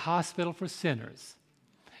church is a hospital for sinners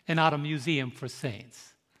and not a museum for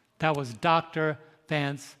saints. That was Dr.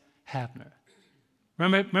 Vance Havner.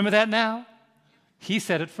 Remember that now? He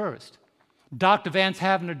said it first. Dr. Vance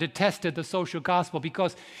Havner detested the social gospel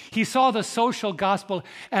because he saw the social gospel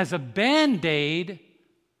as a Band-Aid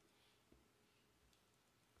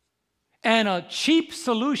and a cheap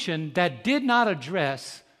solution that did not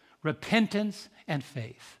address repentance and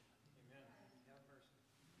faith.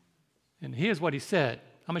 And here's what he said.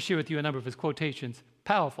 I'm going to share with you a number of his quotations.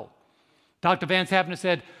 Powerful. Dr. Vance Havner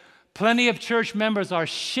said, plenty of church members are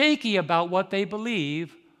shaky about what they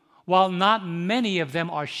believe, while not many of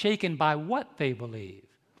them are shaken by what they believe.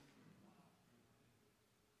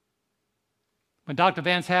 When Dr.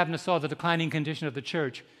 Vance Havner saw the declining condition of the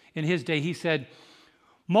church in his day, he said,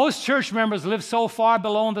 most church members live so far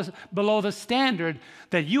below the standard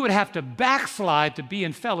that you would have to backslide to be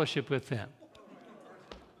in fellowship with them.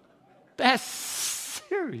 That's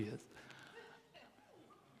serious.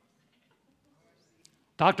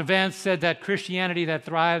 Dr. Vance said that Christianity that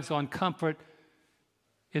thrives on comfort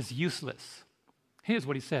is useless. Here's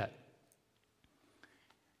what he said.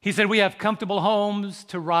 He said, we have comfortable homes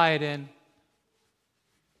to ride in,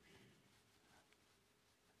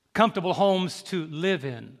 comfortable homes to live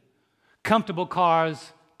in, comfortable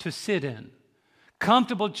cars to sit in,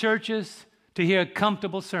 comfortable churches to hear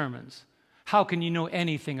comfortable sermons. How can you know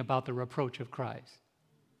anything about the reproach of Christ?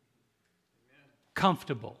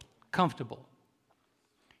 Comfortable.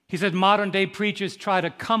 He said modern day preachers try to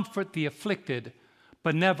comfort the afflicted,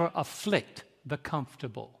 but never afflict the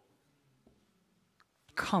comfortable.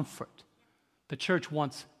 Comfort. The church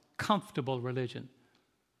wants comfortable religion.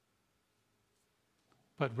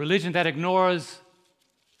 But religion that ignores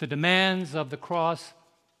the demands of the cross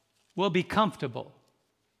will be comfortable,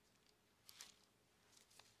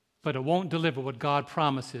 but it won't deliver what God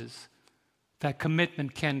promises that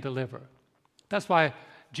commitment can deliver. That's why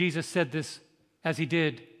Jesus said this as he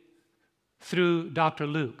did through Dr.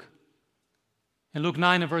 Luke. In Luke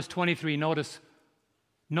 9 and verse 23, notice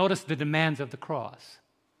Notice the demands of the cross.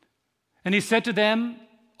 And he said to them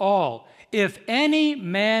all, if any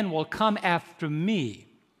man will come after me,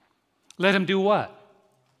 let him do what?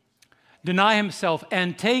 Deny himself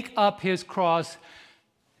and take up his cross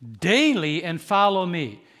daily and follow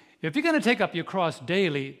me. If you're going to take up your cross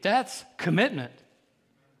daily, that's commitment.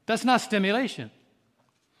 That's not stimulation.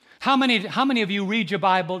 How many of you read your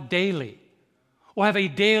Bible daily or have a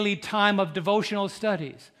daily time of devotional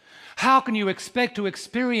studies? How can you expect to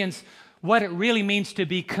experience what it really means to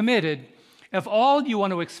be committed if all you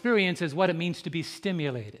want to experience is what it means to be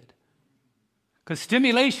stimulated? Because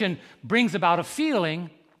stimulation brings about a feeling,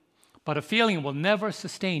 but a feeling will never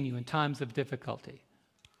sustain you in times of difficulty.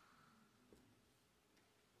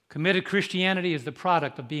 Committed Christianity is the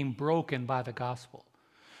product of being broken by the gospel.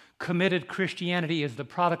 Committed Christianity is the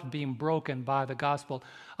product of being broken by the gospel.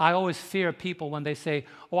 I always fear people when they say,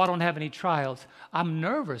 oh, I don't have any trials. I'm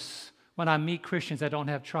nervous when I meet Christians that don't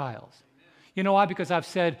have trials. You know why? Because I've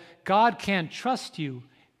said, God can't trust you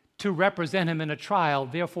to represent him in a trial,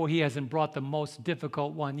 therefore he hasn't brought the most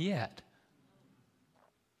difficult one yet.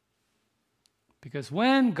 Because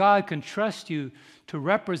when God can trust you to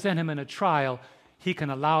represent him in a trial, he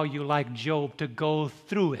can allow you, like Job, to go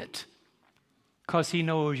through it because he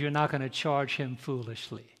knows you're not going to charge him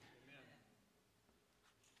foolishly.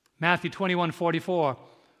 Matthew 21:44,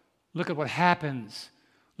 look at what happens.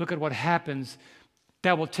 Look at what happens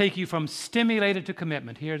that will take you from stimulated to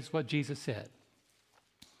commitment. Here's what Jesus said.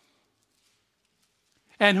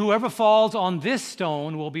 And whoever falls on this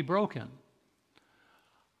stone will be broken.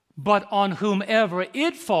 But on whomever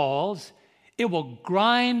it falls, it will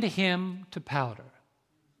grind him to powder.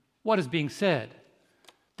 What is being said?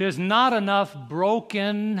 There's not enough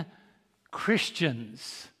broken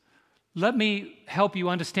Christians. Let me help you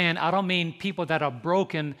understand. I don't mean people that are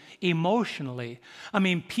broken emotionally. I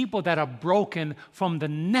mean people that are broken from the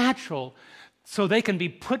natural so they can be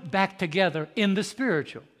put back together in the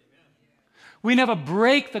spiritual. We never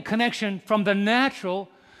break the connection from the natural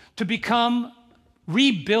to become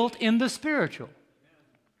rebuilt in the spiritual.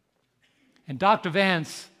 And Dr.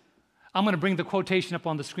 Vance, I'm going to bring the quotation up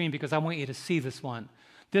on the screen because I want you to see this one.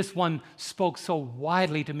 This one spoke so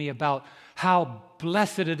widely to me about how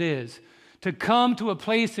blessed it is to come to a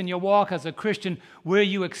place in your walk as a Christian where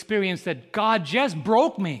you experience that God just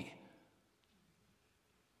broke me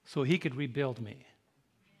so he could rebuild me.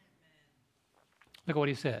 Look at what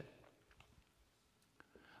he said.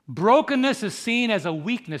 Brokenness is seen as a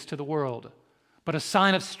weakness to the world, but a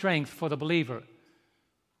sign of strength for the believer.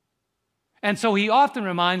 And so he often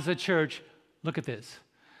reminds the church, look at this,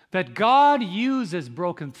 that God uses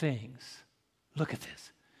broken things. Look at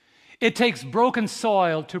this. It takes broken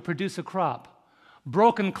soil to produce a crop,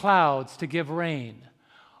 broken clouds to give rain,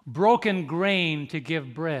 broken grain to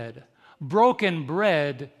give bread, broken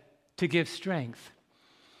bread to give strength.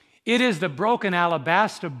 It is the broken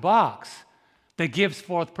alabaster box that gives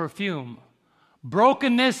forth perfume.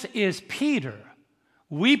 Brokenness is Peter,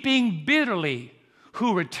 weeping bitterly,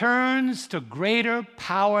 who returns to greater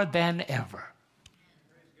power than ever.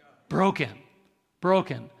 Broken.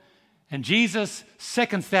 And Jesus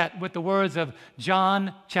seconds that with the words of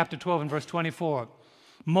John chapter 12 and verse 24.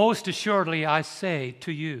 Most assuredly I say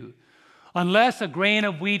to you, unless a grain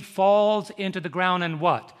of wheat falls into the ground and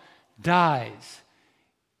what? Dies.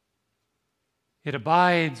 It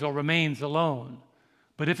abides or remains alone.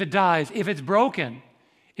 But if it dies, if it's broken,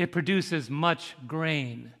 it produces much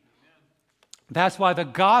grain. That's why the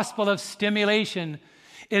gospel of stimulation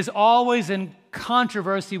is always in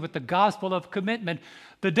controversy with the gospel of commitment.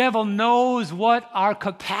 The devil knows what our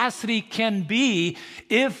capacity can be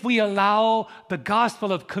if we allow the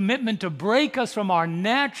gospel of commitment to break us from our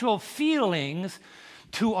natural feelings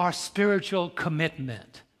to our spiritual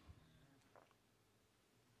commitment.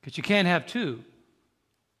 Because you can't have two.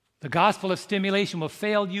 The gospel of stimulation will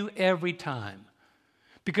fail you every time.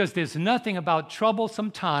 Because there's nothing about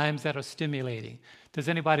troublesome times that are stimulating. Does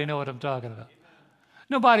anybody know what I'm talking about?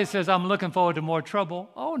 Nobody says, I'm looking forward to more trouble.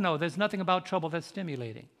 Oh, no, there's nothing about trouble that's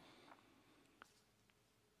stimulating.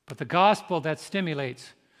 But the gospel that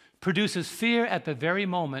stimulates produces fear at the very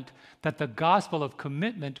moment that the gospel of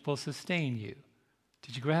commitment will sustain you.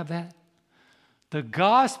 Did you grab that? The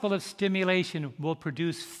gospel of stimulation will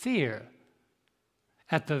produce fear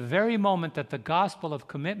at the very moment that the gospel of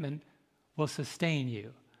commitment will sustain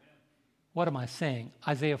you. What am I saying?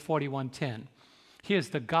 Isaiah 41:10. Here's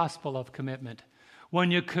the gospel of commitment. When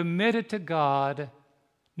you're committed to God,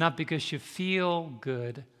 not because you feel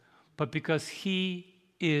good, but because he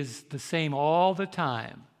is the same all the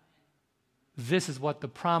time, This is what the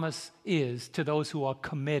promise is to those who are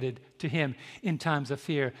committed to him in times of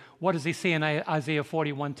fear. What does he say in Isaiah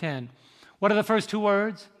 41:10? What are the first two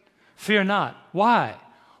words? Fear not. Why?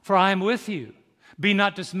 For I am with you. Be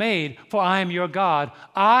not dismayed, for I am your God.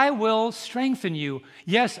 I will strengthen you.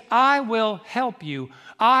 Yes, I will help you.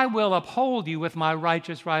 I will uphold you with my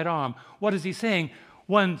righteous right arm. What is he saying?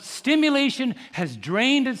 When stimulation has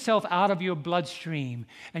drained itself out of your bloodstream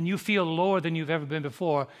and you feel lower than you've ever been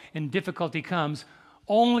before and difficulty comes,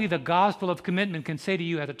 only the gospel of commitment can say to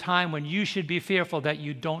you at a time when you should be fearful that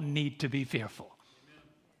you don't need to be fearful.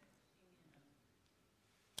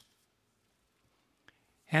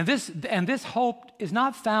 And this hope is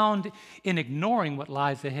not found in ignoring what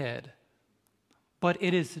lies ahead, but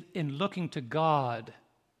it is in looking to God,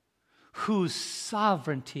 whose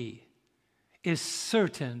sovereignty is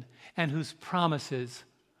certain and whose promises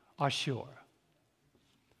are sure.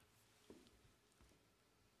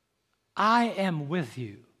 I am with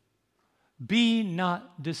you. Be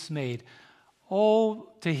not dismayed.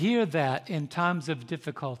 Oh, to hear that in times of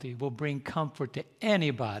difficulty will bring comfort to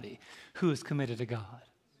anybody who is committed to God.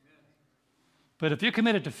 But if you're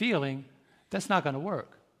committed to feeling, that's not going to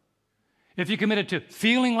work. If you're committed to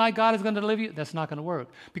feeling like God is going to deliver you, that's not going to work.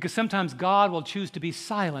 Because sometimes God will choose to be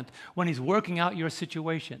silent when he's working out your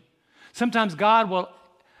situation. Sometimes God will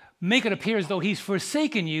make it appear as though he's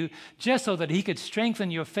forsaken you just so that he could strengthen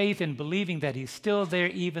your faith in believing that he's still there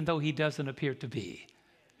even though he doesn't appear to be.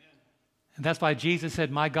 And that's why Jesus said,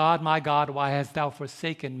 my God, why hast thou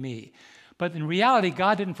forsaken me? But in reality,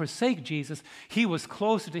 God didn't forsake Jesus. He was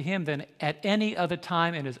closer to him than at any other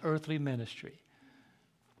time in his earthly ministry.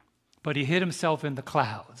 But he hid himself in the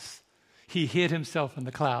clouds. He hid himself in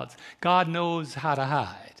the clouds. God knows how to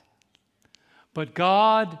hide. But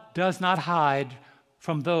God does not hide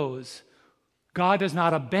from those. God does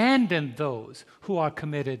not abandon those who are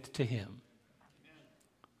committed to him.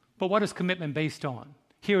 But what is commitment based on?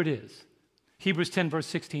 Here it is. Hebrews 10, verse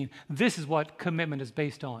 16. This is what commitment is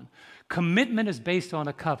based on. Commitment is based on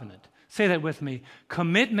a covenant. Say that with me.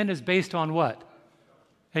 Commitment is based on what?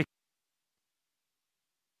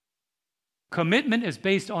 Commitment is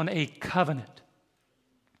based on a covenant.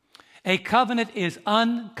 A covenant is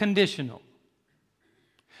unconditional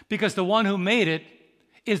because the one who made it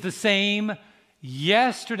is the same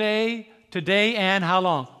yesterday, today, and how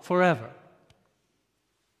long? Forever.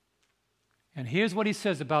 And here's what he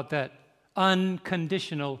says about that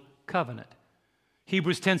unconditional covenant.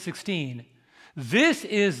 Hebrews 10:16. This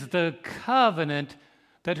is the covenant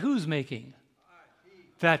that who's making?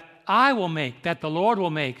 That I will make, that the Lord will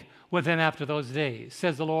make with them after those days.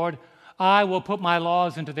 Says the Lord, I will put my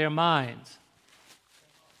laws into their minds,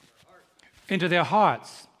 into their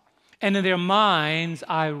hearts, and in their minds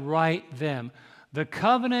I write them. The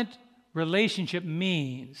covenant relationship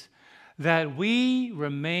means that we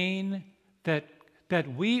remain,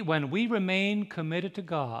 when we remain committed to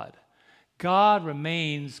God, God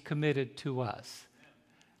remains committed to us.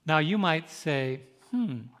 Now you might say,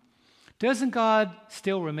 doesn't God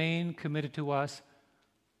still remain committed to us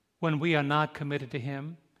when we are not committed to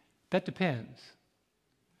him? That depends.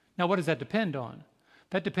 Now, what does that depend on?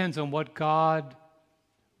 That depends on what God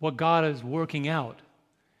is working out.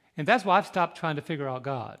 And that's why I've stopped trying to figure out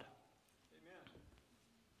God. Amen.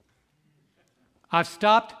 I've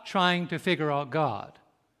stopped trying to figure out God.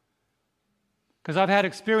 Because I've had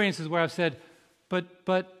experiences where I've said,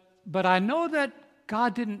 but I know that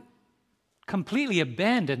God didn't completely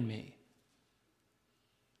abandon me,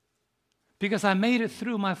 because I made it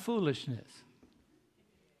through my foolishness.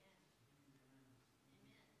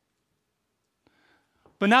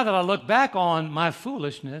 But now that I look back on my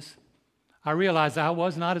foolishness, I realize I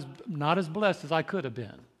was not as blessed as I could have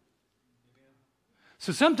been.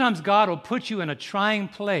 So sometimes God will put you in a trying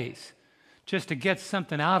place just to get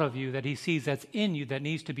something out of you that he sees that's in you that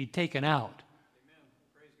needs to be taken out.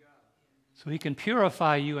 So he can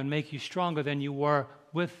purify you and make you stronger than you were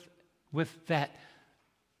with that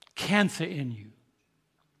cancer in you.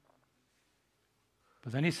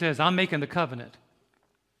 But then he says, I'm making the covenant.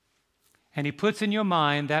 And he puts in your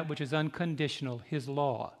mind that which is unconditional, his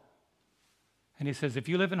law. And he says, if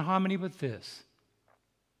you live in harmony with this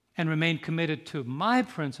and remain committed to my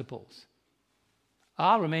principles,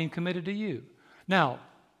 I'll remain committed to you. Now,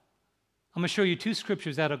 I'm going to show you two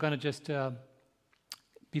scriptures that are going to just,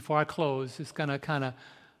 before I close, it's going to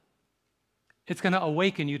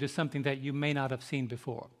awaken you to something that you may not have seen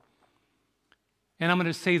before. And I'm going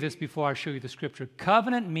to say this before I show you the scripture.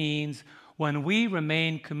 Covenant means when we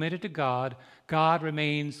remain committed to God, God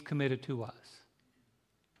remains committed to us.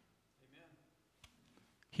 Amen.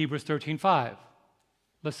 Hebrews 13:5.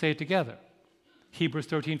 Let's say it together. Hebrews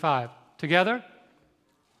 13:5. Together?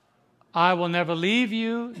 I will never leave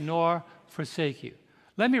you nor forsake you.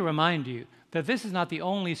 Let me remind you that this is not the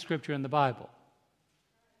only scripture in the Bible.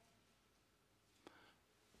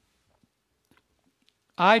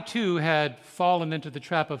 I too had fallen into the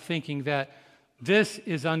trap of thinking that this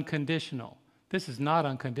is unconditional. This is not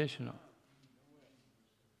unconditional.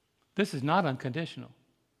 This is not unconditional.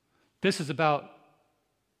 This is about,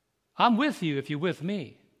 I'm with you if you're with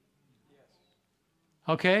me.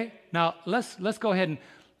 Okay? Now, let's go ahead and,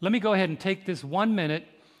 let me go ahead and take this 1 minute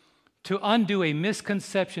to undo a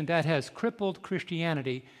misconception that has crippled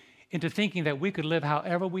Christianity into thinking that we could live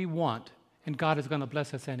however we want and God is going to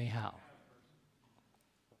bless us anyhow.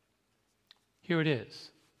 Here it is.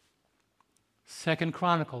 2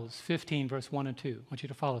 Chronicles 15, verse 1 and 2. I want you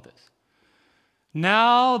to follow this.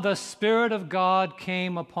 Now the Spirit of God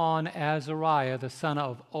came upon Azariah, the son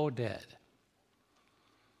of Oded.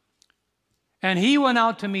 And he went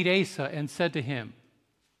out to meet Asa and said to him,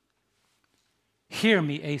 hear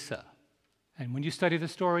me, Asa. And when you study the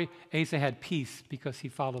story, Asa had peace because he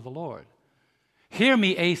followed the Lord. Hear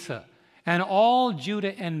me, Asa, and all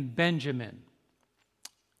Judah and Benjamin.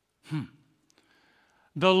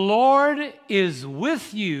 The Lord is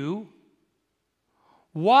with you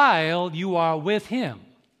while you are with him.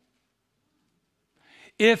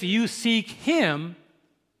 If you seek him,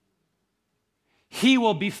 he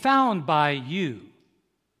will be found by you.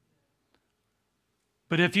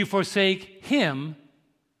 But if you forsake him,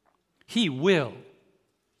 he will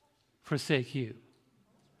forsake you.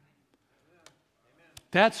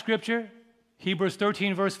 That scripture, Hebrews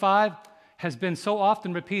 13, verse 5, has been so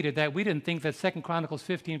often repeated that we didn't think that 2 Chronicles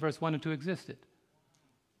 15, verse 1 and 2 existed.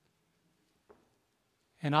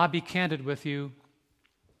 And I'll be candid with you,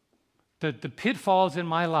 the pitfalls in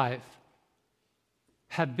my life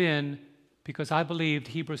have been because I believed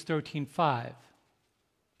Hebrews 13, 5.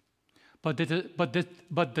 But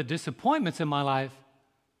the disappointments in my life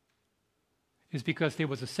is because there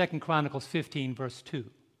was a 2 Chronicles 15, verse 2.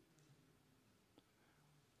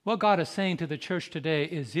 What God is saying to the church today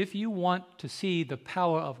is if you want to see the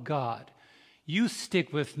power of God, you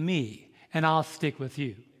stick with me and I'll stick with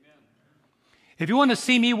you. Amen. If you want to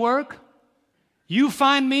see me work, you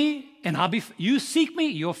find me and you seek me,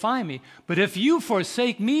 you'll find me. But if you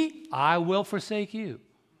forsake me, I will forsake you.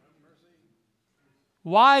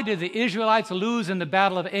 Why did the Israelites lose in the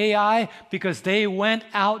battle of Ai? Because they went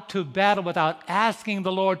out to battle without asking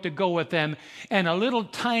the Lord to go with them, and a little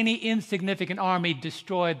tiny insignificant army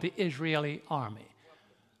destroyed the Israeli army.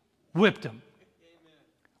 Whipped them.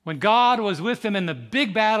 When God was with them in the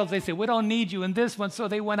big battles, they said, we don't need you in this one, so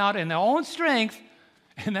they went out in their own strength,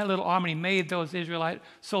 and that little army made those Israelite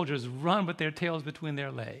soldiers run with their tails between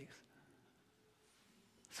their legs.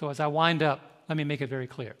 So as I wind up, let me make it very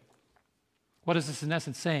clear. What is this in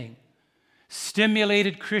essence saying?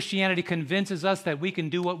 Stimulated Christianity convinces us that we can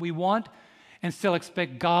do what we want and still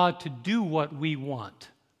expect God to do what we want.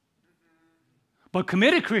 But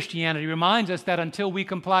committed Christianity reminds us that until we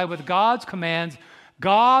comply with God's commands,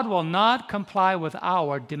 God will not comply with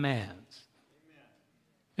our demands. Amen.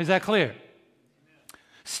 Is that clear? Amen.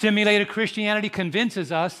 Stimulated Christianity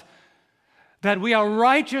convinces us that we are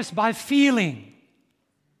righteous by feeling.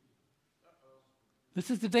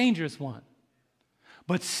 This is the dangerous one.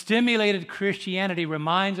 But stimulated Christianity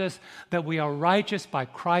reminds us that we are righteous by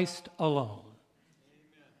Christ alone.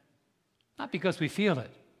 Amen. Not because we feel it.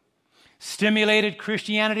 Stimulated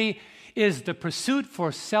Christianity is the pursuit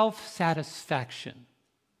for self-satisfaction.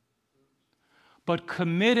 But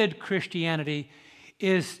committed Christianity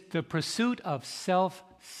is the pursuit of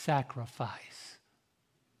self-sacrifice.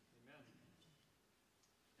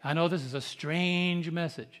 Amen. I know this is a strange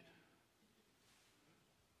message.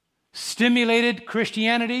 Stimulated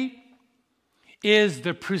Christianity is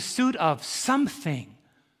the pursuit of something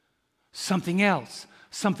else,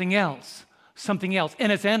 something else, something else,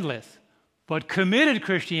 and it's endless. But committed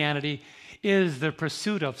Christianity is the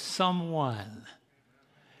pursuit of someone.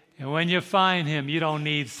 And when you find him, you don't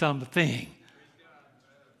need something.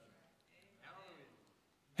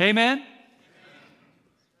 Amen?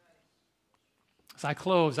 As I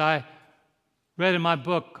close, I read in my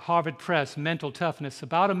book, Harvard Press, Mental Toughness,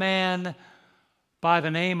 about a man by the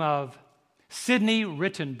name of Sidney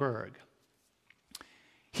Rittenberg.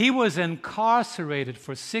 He was incarcerated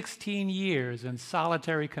for 16 years in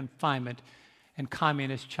solitary confinement in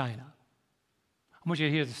communist China. I want you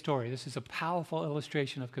to hear the story. This is a powerful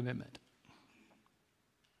illustration of commitment.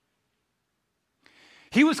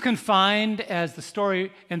 He was confined as the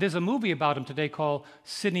story, and there's a movie about him today called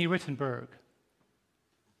Sidney Rittenberg.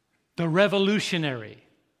 The Revolutionary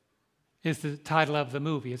is the title of the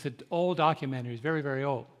movie. It's an old documentary. It's very, very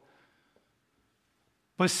old.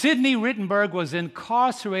 But Sidney Rittenberg was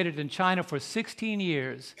incarcerated in China for 16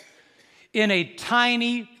 years in a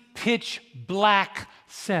tiny, pitch black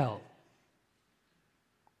cell.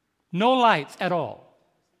 No lights at all.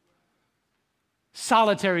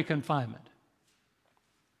 Solitary confinement.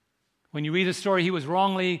 When you read the story, he was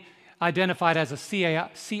wrongly identified as a CIA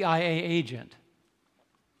agent.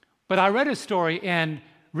 But I read his story, and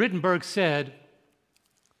Rittenberg said,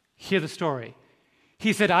 hear the story.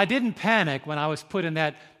 He said, I didn't panic when I was put in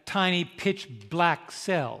that tiny pitch black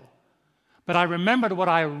cell, but I remembered what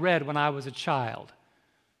I read when I was a child.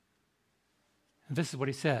 And this is what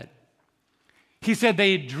he said. He said,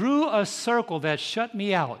 they drew a circle that shut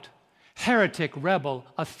me out, heretic, rebel,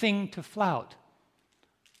 a thing to flout.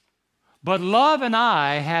 But love and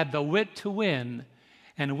I had the wit to win,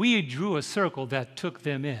 and we drew a circle that took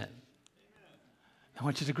them in. I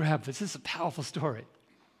want you to grab this. This is a powerful story.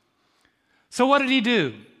 So what did he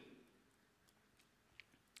do?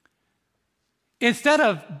 Instead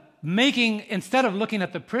of looking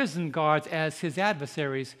at the prison guards as his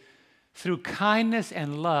adversaries, through kindness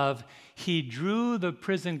and love, he drew the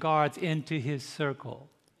prison guards into his circle.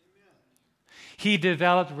 He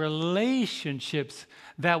developed relationships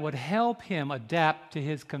that would help him adapt to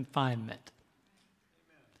his confinement.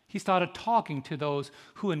 He started talking to those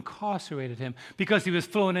who incarcerated him. Because he was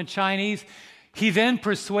fluent in Chinese, he then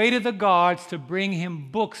persuaded the guards to bring him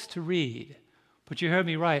books to read. But you heard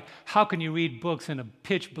me right. How can you read books in a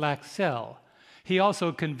pitch black cell? He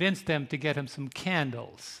also convinced them to get him some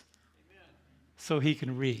candles so he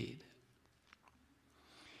can read.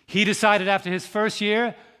 He decided after his first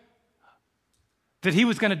year that he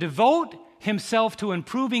was going to devote himself to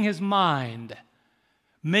improving his mind,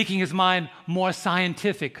 making his mind more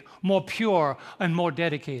scientific, more pure, and more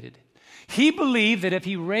dedicated. He believed that if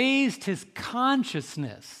he raised his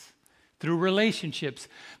consciousness through relationships,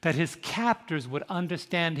 that his captors would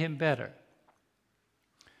understand him better.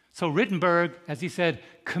 So Rittenberg, as he said,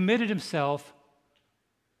 committed himself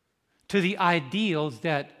to the ideals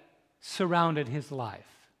that surrounded his life.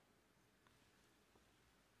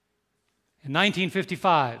 In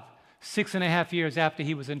 1955, 6.5 years after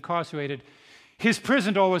he was incarcerated, his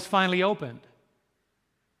prison door was finally opened.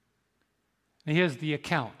 And here's the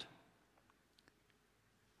account.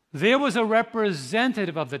 There was a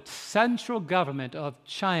representative of the central government of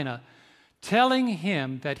China telling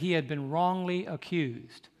him that he had been wrongly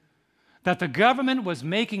accused, that the government was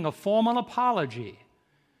making a formal apology,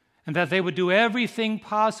 and that they would do everything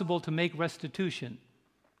possible to make restitution.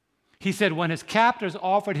 He said when his captors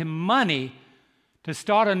offered him money to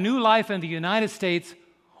start a new life in the United States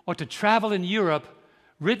or to travel in Europe,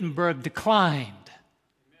 Rittenberg declined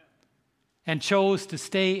and chose to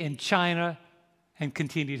stay in China and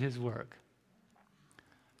continued his work.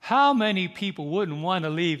 How many people wouldn't want to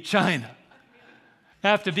leave China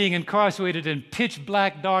after being incarcerated in pitch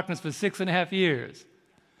black darkness for 6.5 years?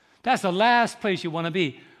 That's the last place you want to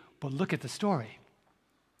be. But look at the story.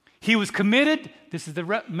 He was committed, this is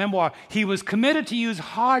the memoir, he was committed to use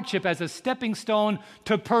hardship as a stepping stone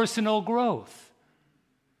to personal growth.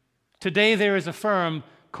 Today there is a firm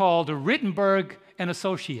called Rittenberg and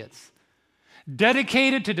Associates,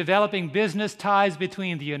 dedicated to developing business ties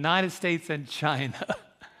between the United States and China.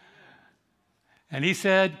 And he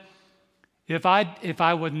said, if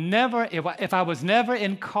I was never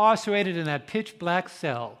incarcerated in that pitch black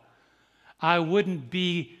cell, I wouldn't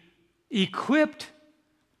be equipped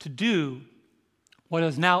to do what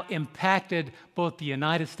has now impacted both the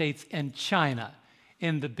United States and China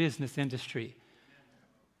in the business industry.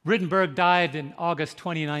 Rittenberg died in August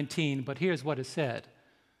 2019, but here's what it said.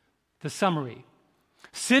 The summary.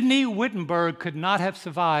 Sidney Rittenberg could not have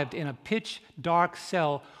survived in a pitch dark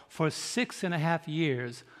cell for 6.5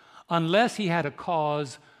 years unless he had a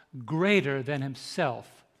cause greater than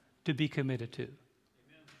himself to be committed to. Amen.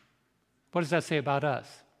 What does that say about us?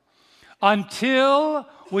 Until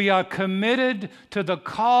we are committed to the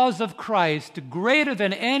cause of Christ greater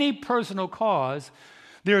than any personal cause,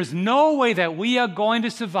 there is no way that we are going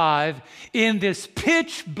to survive in this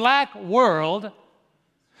pitch black world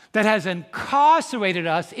that has incarcerated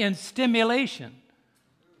us in stimulation.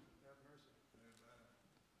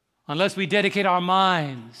 Unless we dedicate our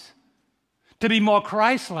minds to be more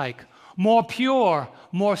Christ-like, more pure,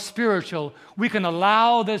 more spiritual, we can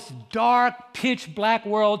allow this dark, pitch black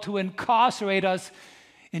world to incarcerate us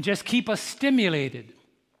and just keep us stimulated.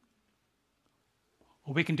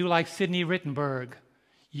 Or we can do like Sidney Rittenberg,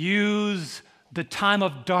 use the time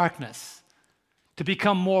of darkness to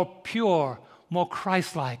become more pure, more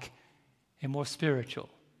Christ-like, and more spiritual.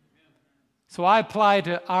 So I apply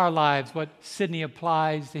to our lives what Sidney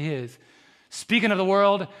applies to his. Speaking of the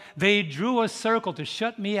world, they drew a circle to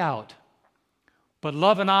shut me out. But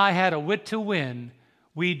love and I had a wit to win.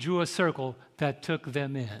 We drew a circle that took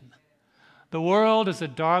them in. The world is a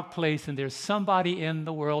dark place, and there's somebody in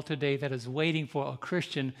the world today that is waiting for a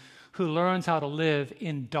Christian who learns how to live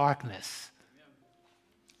in darkness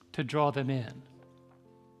to draw them in.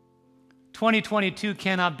 2022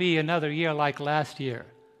 cannot be another year like last year,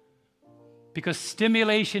 because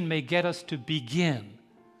stimulation may get us to begin,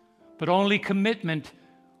 but only commitment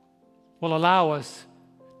will allow us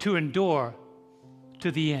to endure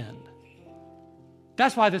to the end.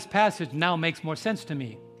 That's why this passage now makes more sense to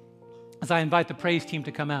me as I invite the praise team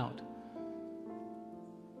to come out.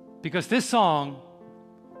 Because this song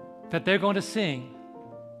that they're going to sing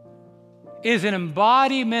is an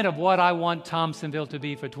embodiment of what I want Thompsonville to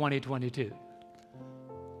be for 2022.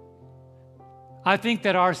 I think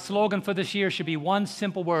that our slogan for this year should be one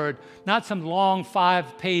simple word, not some long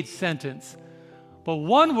 5-page sentence, but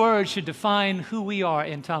one word should define who we are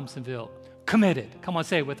in Thompsonville. Committed. Come on,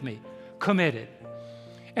 say it with me. Committed.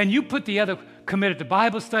 And you put the other, committed to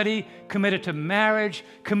Bible study, committed to marriage,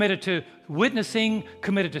 committed to witnessing,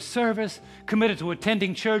 committed to service, committed to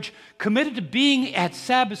attending church, committed to being at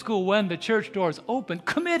Sabbath school when the church doors open,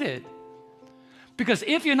 committed. Because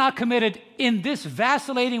if you're not committed in this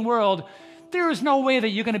vacillating world, there is no way that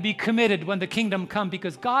you're going to be committed when the kingdom comes,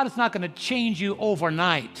 because God is not going to change you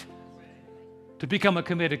overnight to become a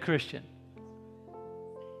committed Christian.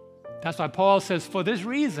 That's why Paul says, for this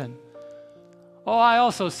reason, I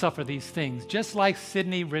also suffer these things, just like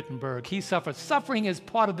Sidney Rittenberg. He suffered. Suffering is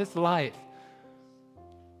part of this life.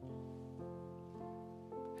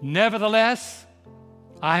 Nevertheless,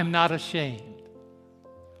 I am not ashamed,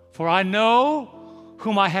 for I know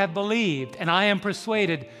whom I have believed, and I am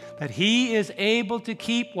persuaded that he is able to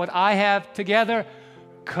keep what I have together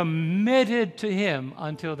committed to him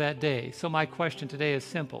until that day. So my question today is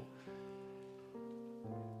simple.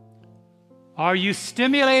 Are you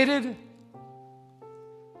stimulated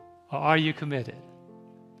or are you committed?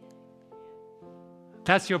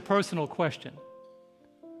 That's your personal question.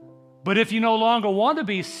 But if you no longer want to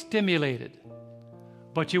be stimulated,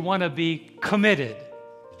 but you want to be committed,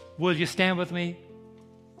 will you stand with me?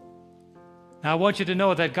 Now I want you to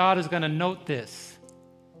know that God is going to note this,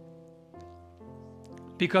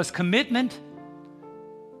 because commitment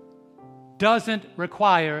doesn't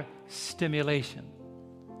require stimulation.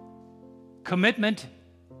 Commitment,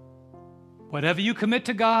 whatever you commit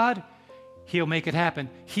to God, He'll make it happen.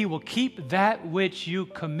 He will keep that which you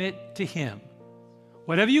commit to Him.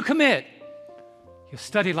 Whatever you commit, your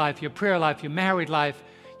study life, your prayer life, your married life,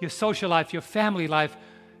 your social life, your family life,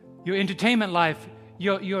 your entertainment life,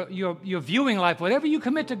 your viewing life, whatever you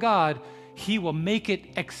commit to God, He will make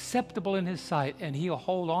it acceptable in His sight, and He'll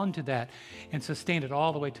hold on to that and sustain it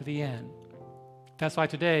all the way to the end. That's why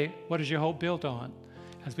today, what is your hope built on?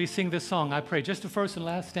 As we sing this song, I pray, just the first and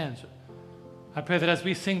last stanza, I pray that as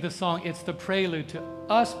we sing this song, it's the prelude to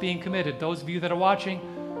us being committed. Those of you that are watching,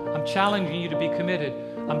 I'm challenging you to be committed.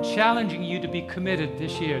 I'm challenging you to be committed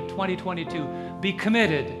this year, 2022. Be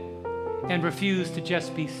committed and refuse to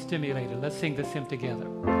just be stimulated. Let's sing this hymn together.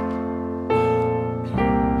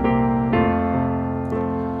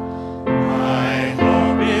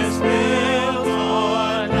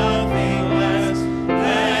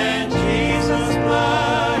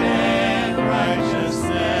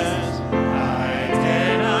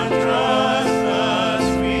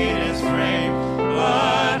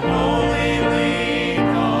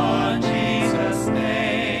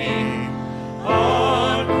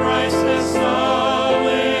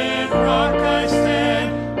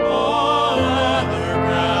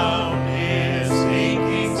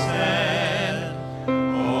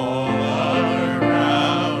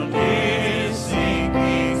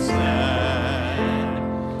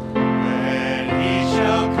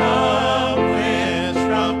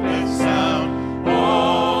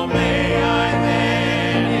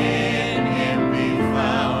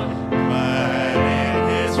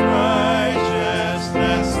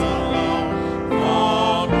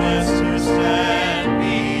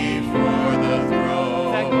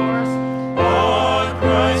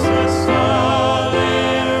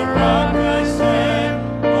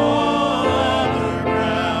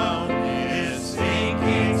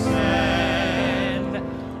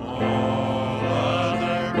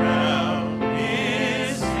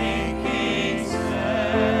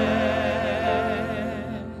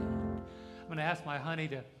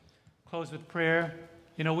 With prayer.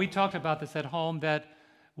 You know, we talked about this at home, that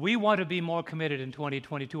we want to be more committed in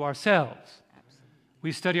 2022 ourselves. Absolutely.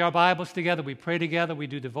 We study our Bibles together, we pray together, we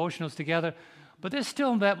do devotionals together, but there's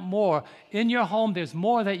still that more. In your home, there's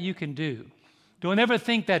more that you can do. Don't ever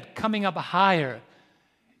think that coming up higher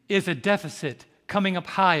is a deficit. Coming up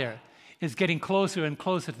higher is getting closer and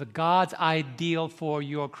closer to God's ideal for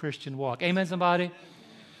your Christian walk. Amen, somebody?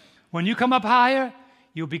 When you come up higher,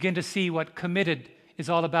 you'll begin to see what committed is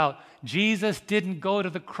all about. Jesus didn't go to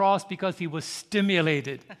the cross because he was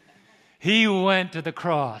stimulated. He went to the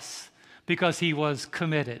cross because he was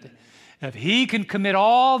committed. If he can commit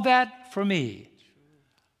all that for me,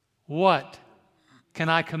 what can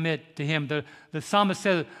I commit to him? The psalmist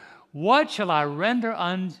says, what shall I render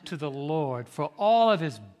unto the Lord for all of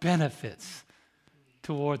his benefits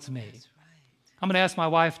towards me? I'm going to ask my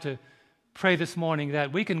wife to pray this morning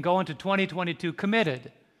that we can go into 2022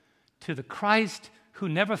 committed to the Christ who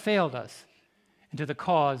never failed us and to the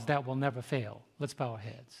cause that will never fail. Let's bow our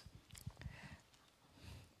heads.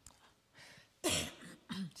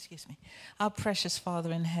 Excuse me. Our precious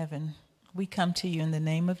Father in heaven, we come to you in the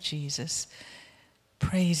name of Jesus,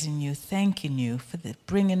 praising you, thanking you for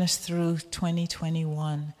bringing us through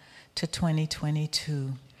 2021 to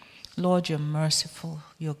 2022. Lord, you're merciful,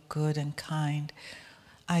 you're good and kind.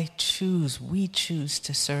 We choose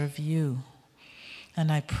to serve you.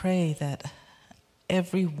 And I pray that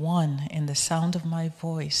everyone in the sound of my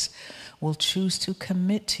voice will choose to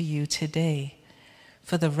commit to you today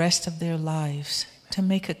for the rest of their lives, to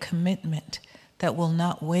make a commitment that will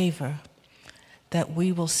not waver, that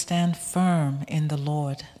we will stand firm in the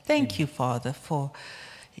Lord. Thank you, Father, for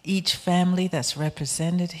each family that's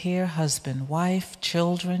represented here, husband, wife,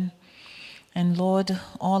 children. And Lord,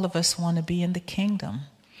 all of us want to be in the kingdom.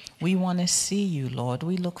 We want to see you, Lord.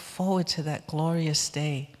 We look forward to that glorious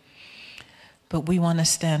day. But we want to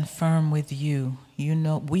stand firm with you.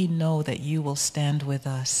 We know that you will stand with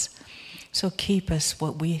us. So keep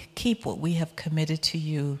what we have committed to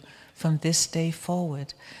you from this day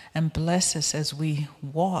forward, and bless us as we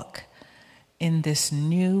walk in this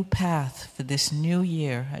new path for this new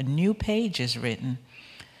year. A new page is written.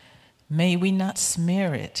 May we not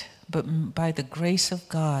smear it, but by the grace of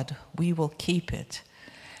God, we will keep it.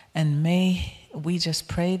 And may we just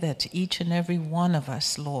pray that each and every one of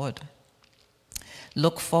us, Lord,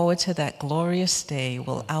 look forward to that glorious day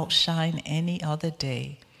will outshine any other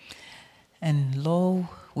day. And lo,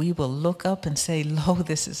 we will look up and say, lo,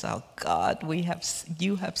 this is our God.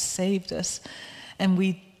 You have saved us. And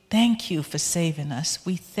we thank you for saving us.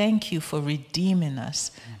 We thank you for redeeming us.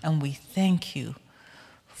 And we thank you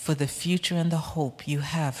for the future and the hope you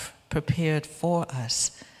have prepared for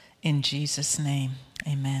us. In Jesus' name,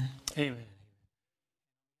 amen. Amen.